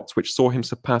 122 not out, which saw him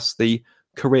surpass the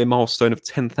career milestone of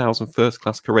 10,000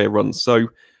 first-class career runs. So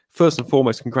first and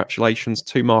foremost, congratulations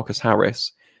to Marcus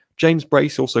Harris. James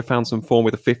Brace also found some form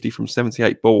with a 50 from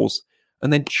 78 balls.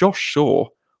 And then Josh Shaw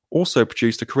also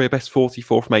produced a career best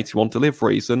 44 from 81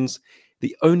 deliveries. And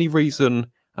the only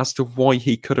reason as to why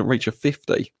he couldn't reach a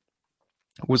 50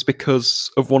 was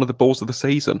because of one of the balls of the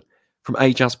season from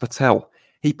Ajaz Patel.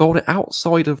 He bowled it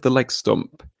outside of the leg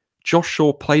stump. Josh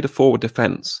Shaw played a forward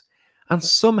defence. And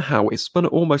somehow it spun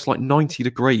at almost like 90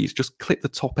 degrees, just clipped the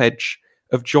top edge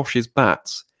of Josh's bat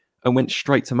and went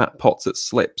straight to Matt Potts at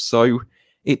slip. So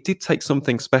it did take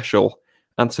something special.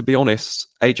 And to be honest,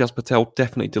 Ajaz Patel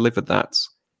definitely delivered that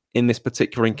in this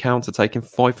particular encounter, taking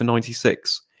 5 for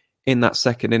 96 in that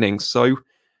second innings. So,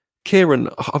 Kieran,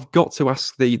 I've got to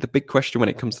ask the big question when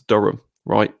it comes to Durham,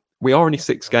 right? We are only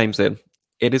 6 games in.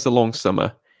 It is a long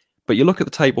summer. But you look at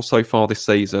the table so far this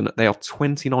season, they are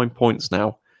 29 points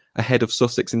now ahead of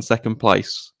Sussex in second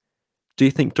place. Do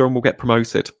you think Durham will get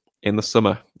promoted in the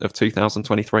summer of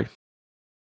 2023?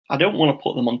 I don't want to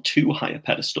put them on too high a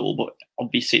pedestal, but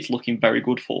obviously it's looking very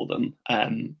good for them.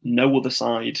 No other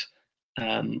side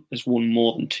has won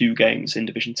more than 2 games in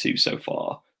Division 2 so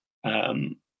far.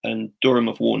 And Durham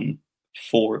have won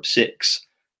 4 of 6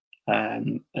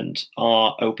 and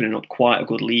are opening up quite a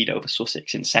good lead over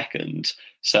Sussex in second.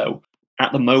 So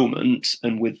at the moment,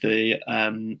 and with the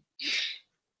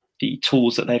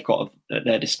tools that they've got at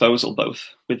their disposal, both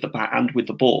with the bat and with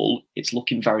the ball, it's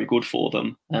looking very good for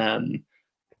them.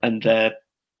 And they're,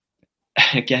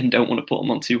 again, don't want to put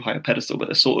them on too high a pedestal, but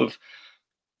they're sort of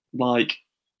like,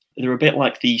 they're a bit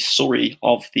like the Surrey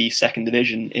of the second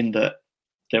division in that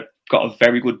they've got a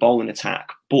very good bowling attack,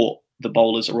 but the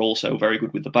bowlers are also very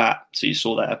good with the bat. So you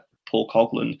saw there Paul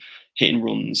Coghlan hitting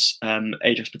runs,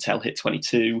 Ajaz Patel hit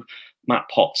 22, Matt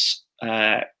Potts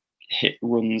hit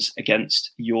runs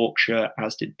against Yorkshire,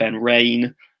 as did Ben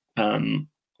Rain.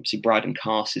 Obviously, Bryden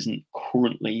Carse isn't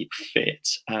currently fit.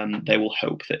 They will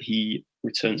hope that he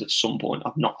returns at some point.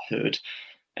 I've not heard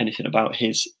anything about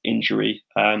his injury,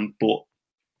 but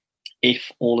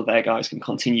if all of their guys can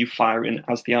continue firing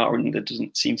as they are, and there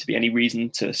doesn't seem to be any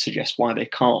reason to suggest why they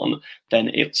can't, then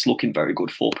it's looking very good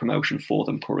for promotion for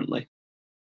them currently.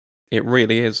 It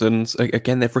really is. And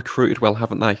again, they've recruited well,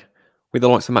 haven't they? With the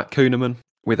likes of Matt Kuhneman,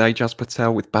 with Ajaz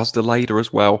Patel, with Baz Deleda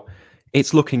as well.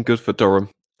 It's looking good for Durham.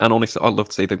 And honestly, I'd love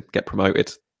to see them get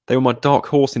promoted. They were my dark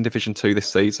horse in Division 2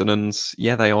 this season, and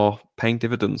yeah, they are paying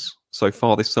dividends so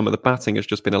far this summer. The batting has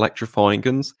just been electrifying.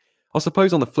 And I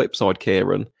suppose on the flip side,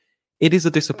 Kieran, it is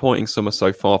a disappointing summer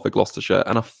so far for Gloucestershire,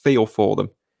 and I feel for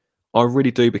them. I really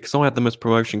do, because I had them as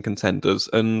promotion contenders,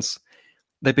 and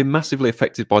they've been massively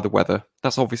affected by the weather.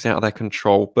 That's obviously out of their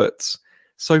control, but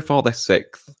so far they're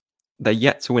 6th. They're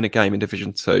yet to win a game in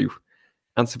Division 2.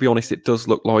 And to be honest, it does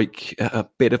look like a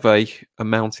bit of a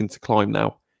mountain to climb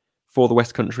now for the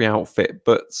West Country outfit.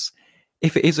 But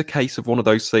if it is a case of one of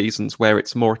those seasons where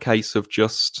it's more a case of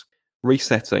just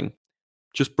resetting,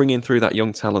 just bringing through that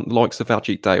young talent, the likes of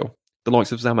Ajit Dale, the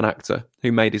likes of Zaman Akhtar,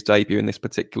 who made his debut in this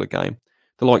particular game,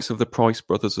 the likes of the Price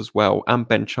brothers as well, and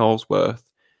Ben Charlesworth,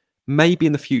 maybe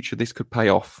in the future this could pay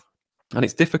off. And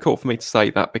it's difficult for me to say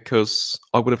that because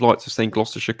I would have liked to have seen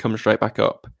Gloucestershire come straight back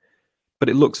up. But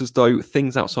it looks as though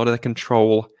things outside of their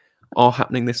control are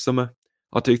happening this summer.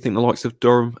 I do think the likes of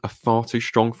Durham are far too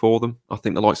strong for them. I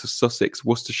think the likes of Sussex,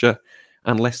 Worcestershire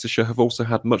and Leicestershire have also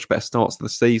had much better starts to the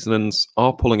season and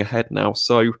are pulling ahead now.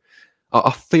 So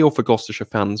I feel for Gloucestershire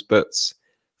fans, but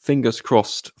fingers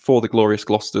crossed for the glorious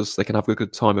Gloucesters. They can have a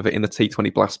good time of it in the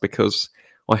T20 Blast, because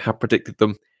I have predicted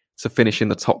them to finish in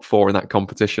the top 4 in that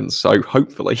competition. So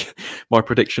hopefully my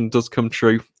prediction does come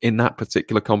true in that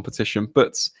particular competition.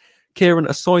 But Kieran,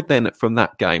 aside then from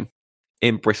that game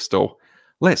in Bristol,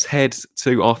 let's head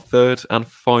to our third and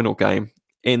final game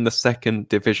in the second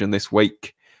division this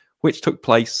week, which took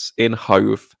place in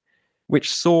Hove,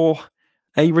 which saw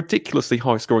a ridiculously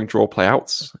high-scoring draw play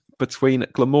out between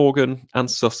Glamorgan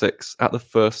and Sussex at the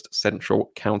First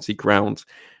Central County Ground.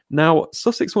 Now,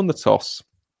 Sussex won the toss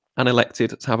and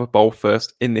elected to have a bowl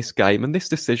first in this game, and this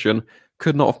decision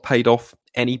could not have paid off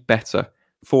any better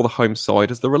for the home side,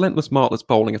 as the relentless Martlets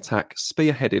bowling attack,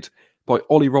 spearheaded by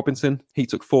Ollie Robinson, he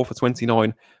took 4 for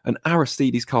 29, and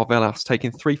Aristides Carvelas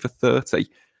taking 3 for 30,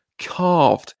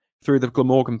 carved through the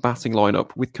Glamorgan batting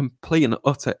lineup with complete and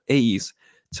utter ease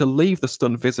to leave the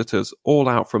stunned visitors all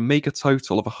out for a meagre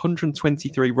total of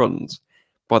 123 runs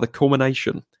by the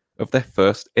culmination of their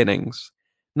first innings.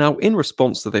 Now, in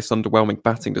response to this underwhelming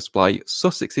batting display,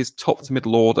 Sussex's top to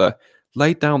middle order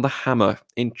laid down the hammer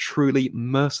in truly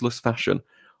merciless fashion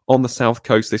on the south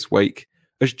coast this week,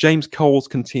 as James Coles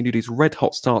continued his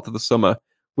red-hot start to the summer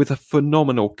with a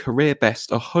phenomenal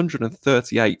career-best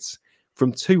 138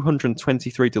 from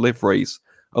 223 deliveries,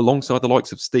 alongside the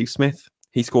likes of Steve Smith.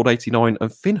 He scored 89,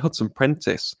 and Finn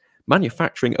Hudson-Prentice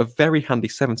manufacturing a very handy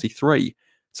 73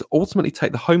 to ultimately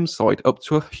take the home side up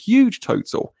to a huge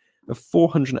total of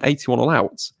 481 all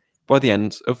outs by the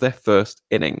end of their first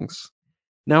innings.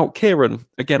 Now, Kieran,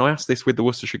 again, I asked this with the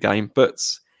Worcestershire game, but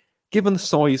given the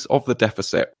size of the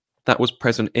deficit that was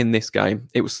present in this game,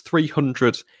 it was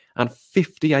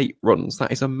 358 runs.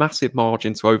 That is a massive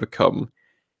margin to overcome.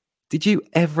 Did you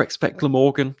ever expect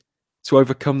Glamorgan to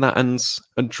overcome that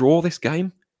and draw this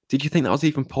game? Did you think that was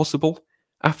even possible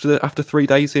after 3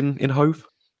 days in Hove?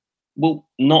 Well,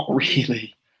 not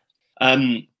really.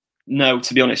 No,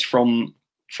 to be honest, from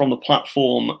the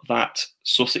platform that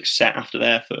Sussex set after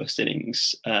their first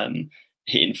innings,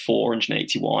 hitting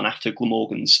 481 after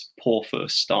Glamorgan's poor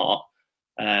start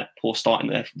in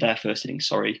their first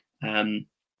innings,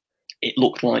 it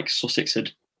looked like Sussex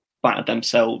had battered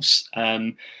themselves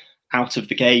out of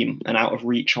the game and out of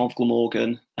reach of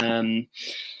Glamorgan. But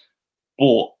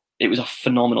it was a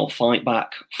phenomenal fight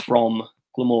back from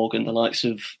Glamorgan, the likes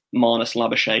of Marnus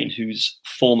Labuschagne, whose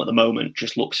form at the moment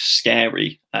just looks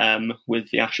scary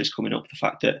with the Ashes coming up. The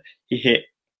fact that he hit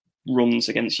runs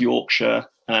against Yorkshire,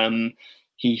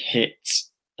 he hit,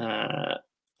 I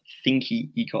think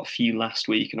he got a few last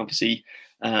week, and obviously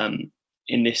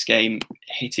in this game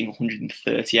hitting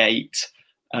 138,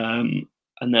 and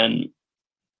then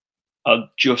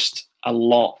just a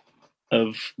lot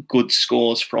of good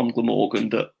scores from Glamorgan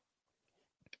that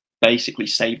basically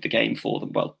saved the game for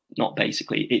them. Well, not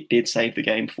basically, it did save the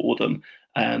game for them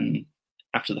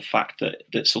after the fact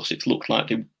that Sussex looked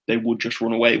like they would just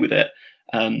run away with it.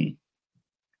 And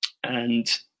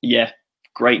yeah,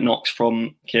 great knocks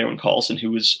from Kieran Carlson,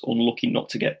 who was unlucky not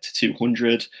to get to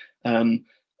 200. And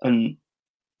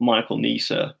Michael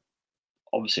Neser,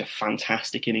 obviously a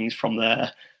fantastic innings from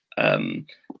there.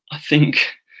 I think,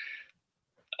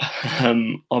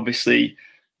 obviously,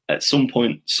 at some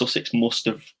point, Sussex must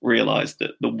have realised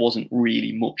that there wasn't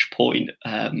really much point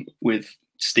with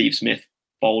Steve Smith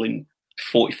bowling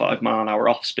 45-mile-an-hour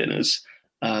off spinners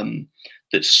that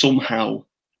somehow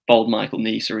bowled Michael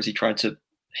Neser as he tried to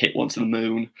hit one to the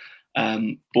moon.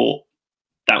 But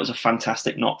that was a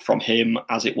fantastic knock from him,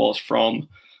 as it was from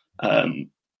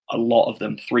a lot of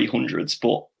them 300s.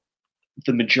 But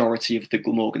the majority of the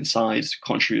Glamorgan sides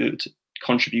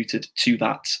contributed to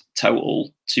that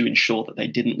total to ensure that they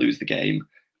didn't lose the game,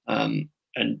 and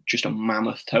just a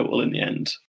mammoth total in the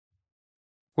end.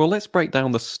 Well, let's break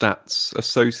down the stats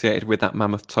associated with that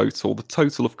mammoth total. The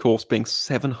total, of course, being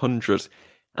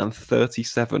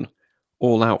 737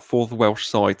 all out for the Welsh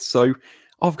side. So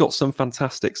I've got some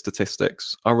fantastic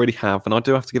statistics. I really have. And I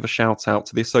do have to give a shout out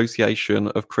to the Association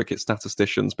of Cricket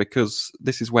Statisticians, because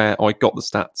this is where I got the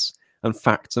stats and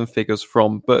facts and figures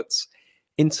from. But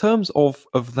in terms of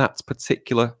that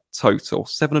particular total,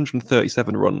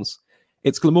 737 runs,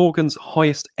 it's Glamorgan's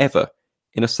highest ever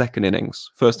in a second innings,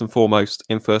 first and foremost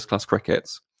in first-class cricket.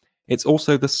 It's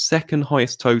also the second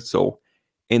highest total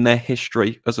in their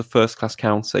history as a first-class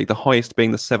county, the highest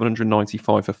being the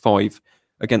 795 for 5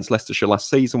 against Leicestershire last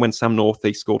season when Sam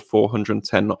Northey scored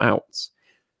 410 not outs.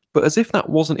 But as if that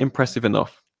wasn't impressive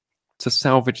enough to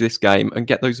salvage this game and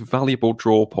get those valuable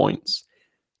draw points,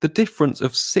 the difference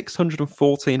of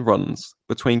 614 runs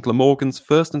between Glamorgan's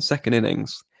first and second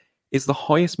innings is the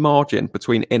highest margin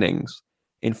between innings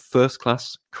in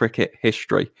first-class cricket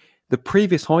history. The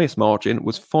previous highest margin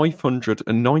was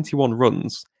 591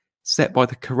 runs set by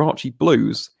the Karachi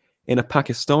Blues in a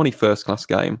Pakistani first-class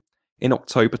game in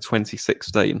October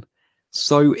 2016.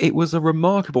 So it was a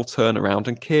remarkable turnaround.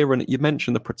 And Kieran, you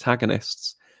mentioned the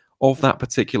protagonists of that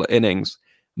particular innings.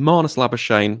 Marnus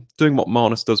Labuschagne doing what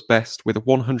Marnus does best with a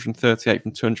 138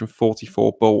 from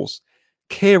 244 balls.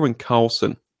 Kieran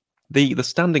Carlson, the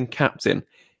standing captain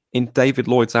in David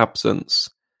Lloyd's absence,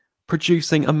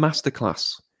 producing a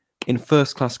masterclass in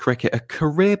first-class cricket, a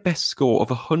career best score of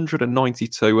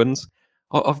 192. And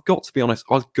I've got to be honest,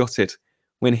 I was gutted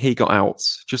when he got out,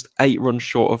 just 8 runs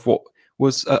short of what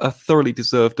was a thoroughly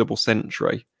deserved double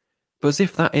century. But as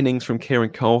if that innings from Kieran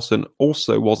Carlson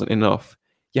also wasn't enough,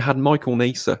 you had Michael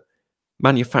Neser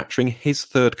manufacturing his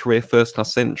 3rd career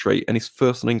first-class century and his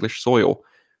first on English soil,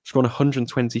 scoring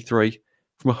 123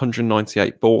 from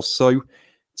 198 balls. So,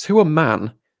 to a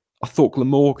man, I thought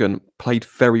Glamorgan played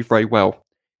very, very well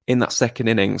in that second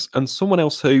innings, and someone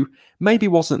else who maybe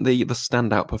wasn't the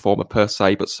standout performer per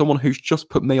se, but someone who's just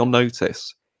put me on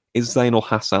notice is Zainul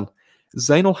Hassan.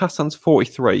 Zainul Hassan's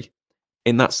 43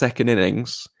 in that second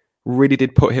innings really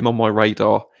did put him on my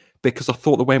radar, because I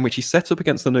thought the way in which he set up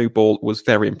against the new ball was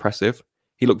very impressive.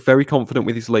 He looked very confident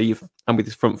with his leave and with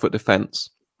his front foot defence,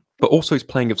 but also his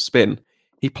playing of spin.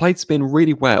 He played spin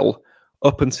really well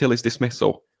up until his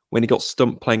dismissal, when he got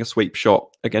stumped playing a sweep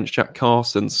shot against Jack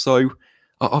Carson. So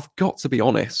I've got to be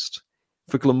honest,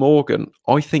 for Glamorgan,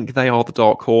 I think they are the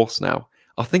dark horse now.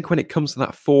 I think when it comes to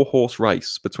that 4-horse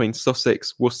race between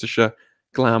Sussex, Worcestershire,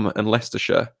 Glam and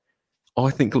Leicestershire, I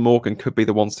think Glamorgan could be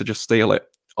the ones to just steal it.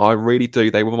 I really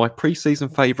do. They were my pre-season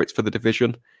favourites for the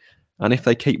division, and if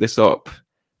they keep this up,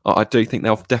 I do think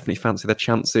they'll definitely fancy their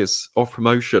chances of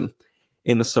promotion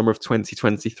in the summer of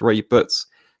 2023. But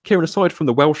Kieran, aside from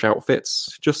the Welsh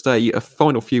outfits, just a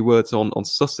final few words on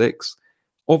Sussex.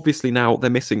 Obviously now they're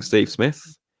missing Steve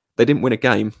Smith. They didn't win a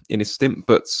game in his stint,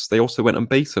 but they also went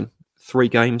unbeaten. 3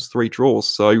 games, 3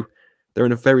 draws. So they're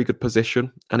in a very good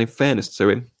position. And in fairness to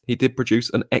him, he did produce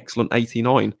an excellent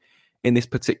 89 in this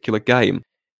particular game.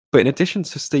 But in addition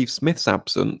to Steve Smith's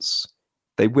absence,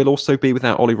 they will also be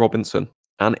without Ollie Robinson.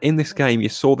 And in this game, you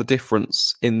saw the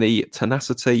difference in the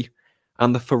tenacity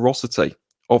and the ferocity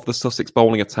of the Sussex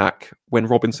bowling attack when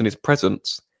Robinson is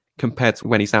present compared to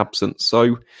when he's absent.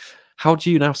 So how do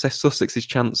you now assess Sussex's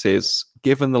chances,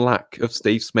 given the lack of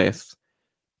Steve Smith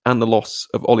and the loss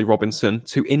of Ollie Robinson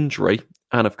to injury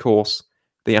and, of course,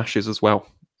 the Ashes as well?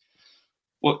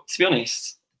 Well, to be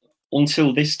honest,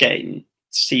 until this game,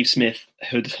 Steve Smith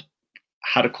had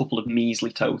a couple of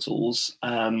measly totals.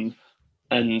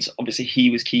 And obviously he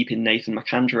was keeping Nathan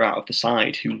McAndrew out of the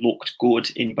side, who looked good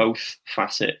in both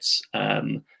facets at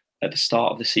the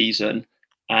start of the season.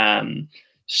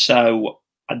 So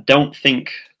I don't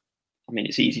think, I mean,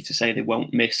 it's easy to say they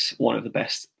won't miss one of the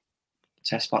best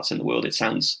test bats in the world. It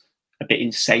sounds a bit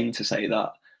insane to say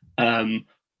that.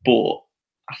 But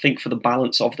I think for the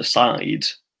balance of the side,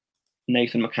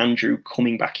 Nathan McAndrew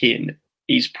coming back in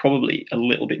is probably a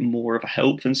little bit more of a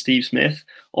help than Steve Smith.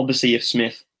 Obviously, if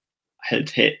Smith had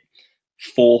hit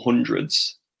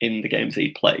 400s in the games that he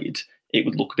played, it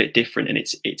would look a bit different, and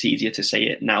it's easier to say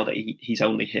it now that he's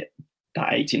only hit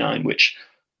that 89, which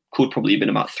could probably have been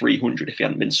about 300 if he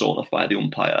hadn't been sawn off by the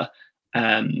umpire.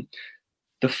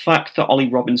 The fact that Ollie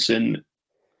Robinson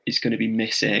is going to be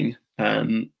missing,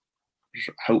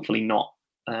 hopefully not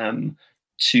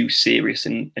too serious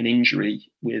an injury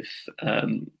with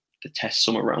the test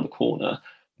summer around the corner,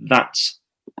 that's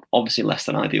obviously less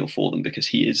than ideal for them, because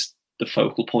he is the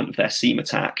focal point of their seam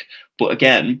attack. But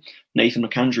again, Nathan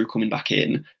McAndrew coming back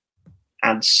in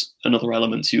adds another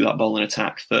element to that bowling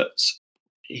attack, that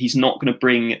he's not going to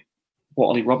bring what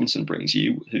Ollie Robinson brings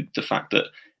you, the fact that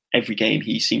every game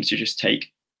he seems to just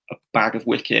take a bag of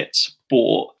wickets.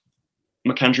 But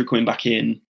McAndrew coming back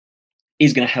in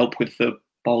is going to help with the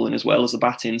bowling as well as the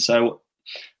batting. So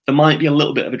there might be a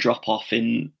little bit of a drop-off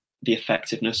in the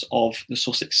effectiveness of the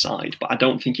Sussex side, but I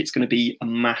don't think it's going to be a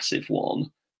massive one.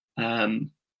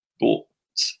 But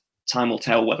time will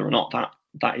tell whether or not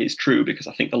that is true, because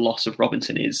I think the loss of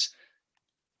Robinson is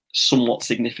somewhat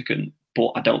significant,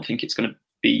 but I don't think it's going to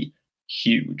be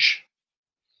huge.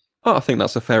 I think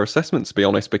that's a fair assessment, to be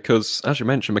honest, because, as you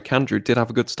mentioned, McAndrew did have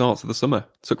a good start to the summer.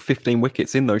 Took 15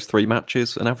 wickets in those 3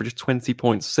 matches and averaged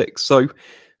 20.6. So,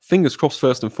 fingers crossed,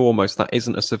 first and foremost, that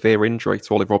isn't a severe injury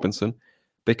to Ollie Robinson,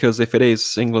 because if it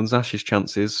is, England's Ashes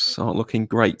chances aren't looking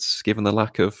great, given the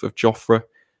lack of Jofra.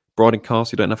 Bryden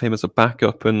Carson, don't have him as a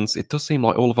backup, and it does seem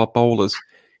like all of our bowlers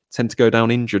tend to go down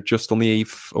injured just on the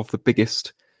eve of the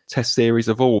biggest test series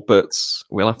of all. But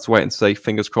we'll have to wait and see.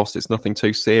 Fingers crossed it's nothing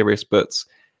too serious. But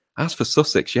as for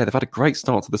Sussex, yeah, they've had a great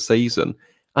start to the season.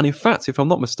 And in fact, if I'm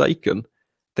not mistaken,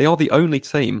 they are the only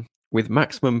team with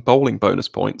maximum bowling bonus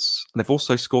points. And they've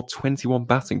also scored 21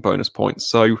 batting bonus points.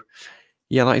 So,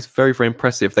 yeah, that is very, very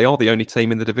impressive. They are the only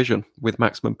team in the division with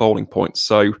maximum bowling points.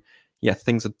 So, yeah,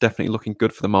 things are definitely looking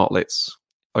good for the Martlets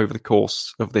over the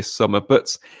course of this summer.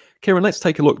 But, Kieran, let's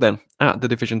take a look then at the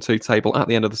Division 2 table at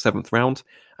the end of the 7th round.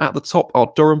 At the top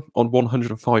are Durham on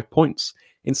 105 points.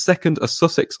 In second are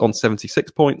Sussex on 76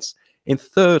 points. In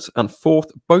third and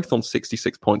fourth, both on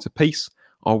 66 points apiece,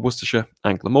 are Worcestershire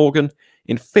and Glamorgan.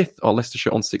 In 5th are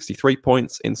Leicestershire on 63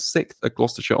 points. In 6th are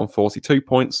Gloucestershire on 42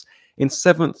 points. In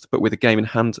 7th, but with a game in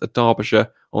hand, are Derbyshire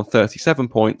on 37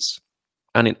 points.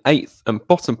 And in 8th and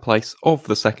bottom place of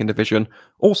the 2nd Division,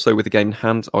 also with a game in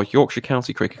hand, are Yorkshire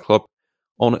County Cricket Club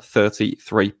on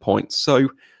 33 points. So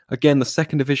again, the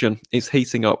 2nd Division is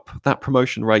heating up. That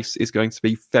promotion race is going to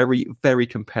be very, very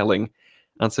compelling.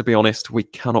 And to be honest, we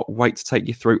cannot wait to take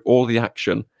you through all the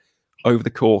action over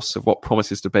the course of what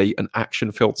promises to be an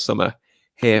action-filled summer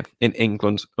here in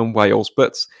England and Wales.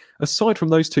 But aside from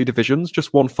those two divisions,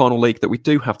 just one final league that we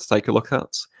do have to take a look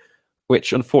at,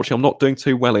 which unfortunately I'm not doing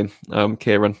too well in,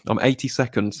 Kieran. I'm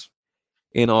 82nd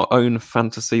in our own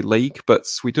fantasy league, but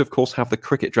we do, of course, have the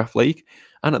Cricket Draft League.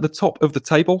 And at the top of the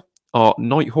table are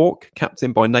Nighthawk,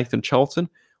 captained by Nathan Charlton,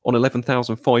 on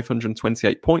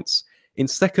 11,528 points. In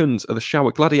second are the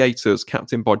Shower Gladiators,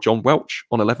 captained by John Welch,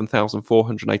 on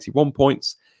 11,481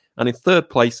 points. And in third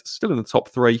place, still in the top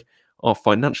three, are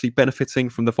Financially Benefiting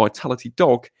from the Vitality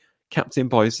Dog, captained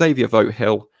by Xavier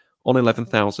Votehill, on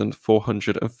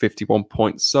 11,451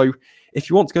 points. So if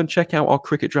you want to go and check out our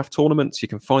cricket draft tournaments, you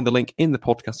can find the link in the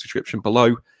podcast description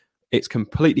below. It's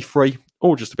completely free,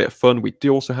 or just a bit of fun. We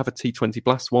do also have a T20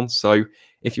 Blast one, so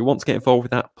if you want to get involved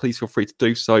with that, please feel free to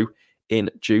do so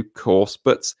in due course.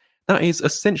 But that is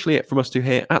essentially it from us two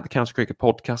here at the County Cricket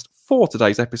Podcast for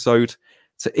today's episode.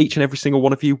 To each and every single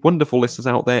one of you wonderful listeners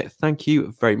out there, thank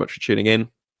you very much for tuning in.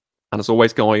 And as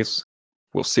always, guys,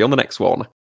 we'll see you on the next one.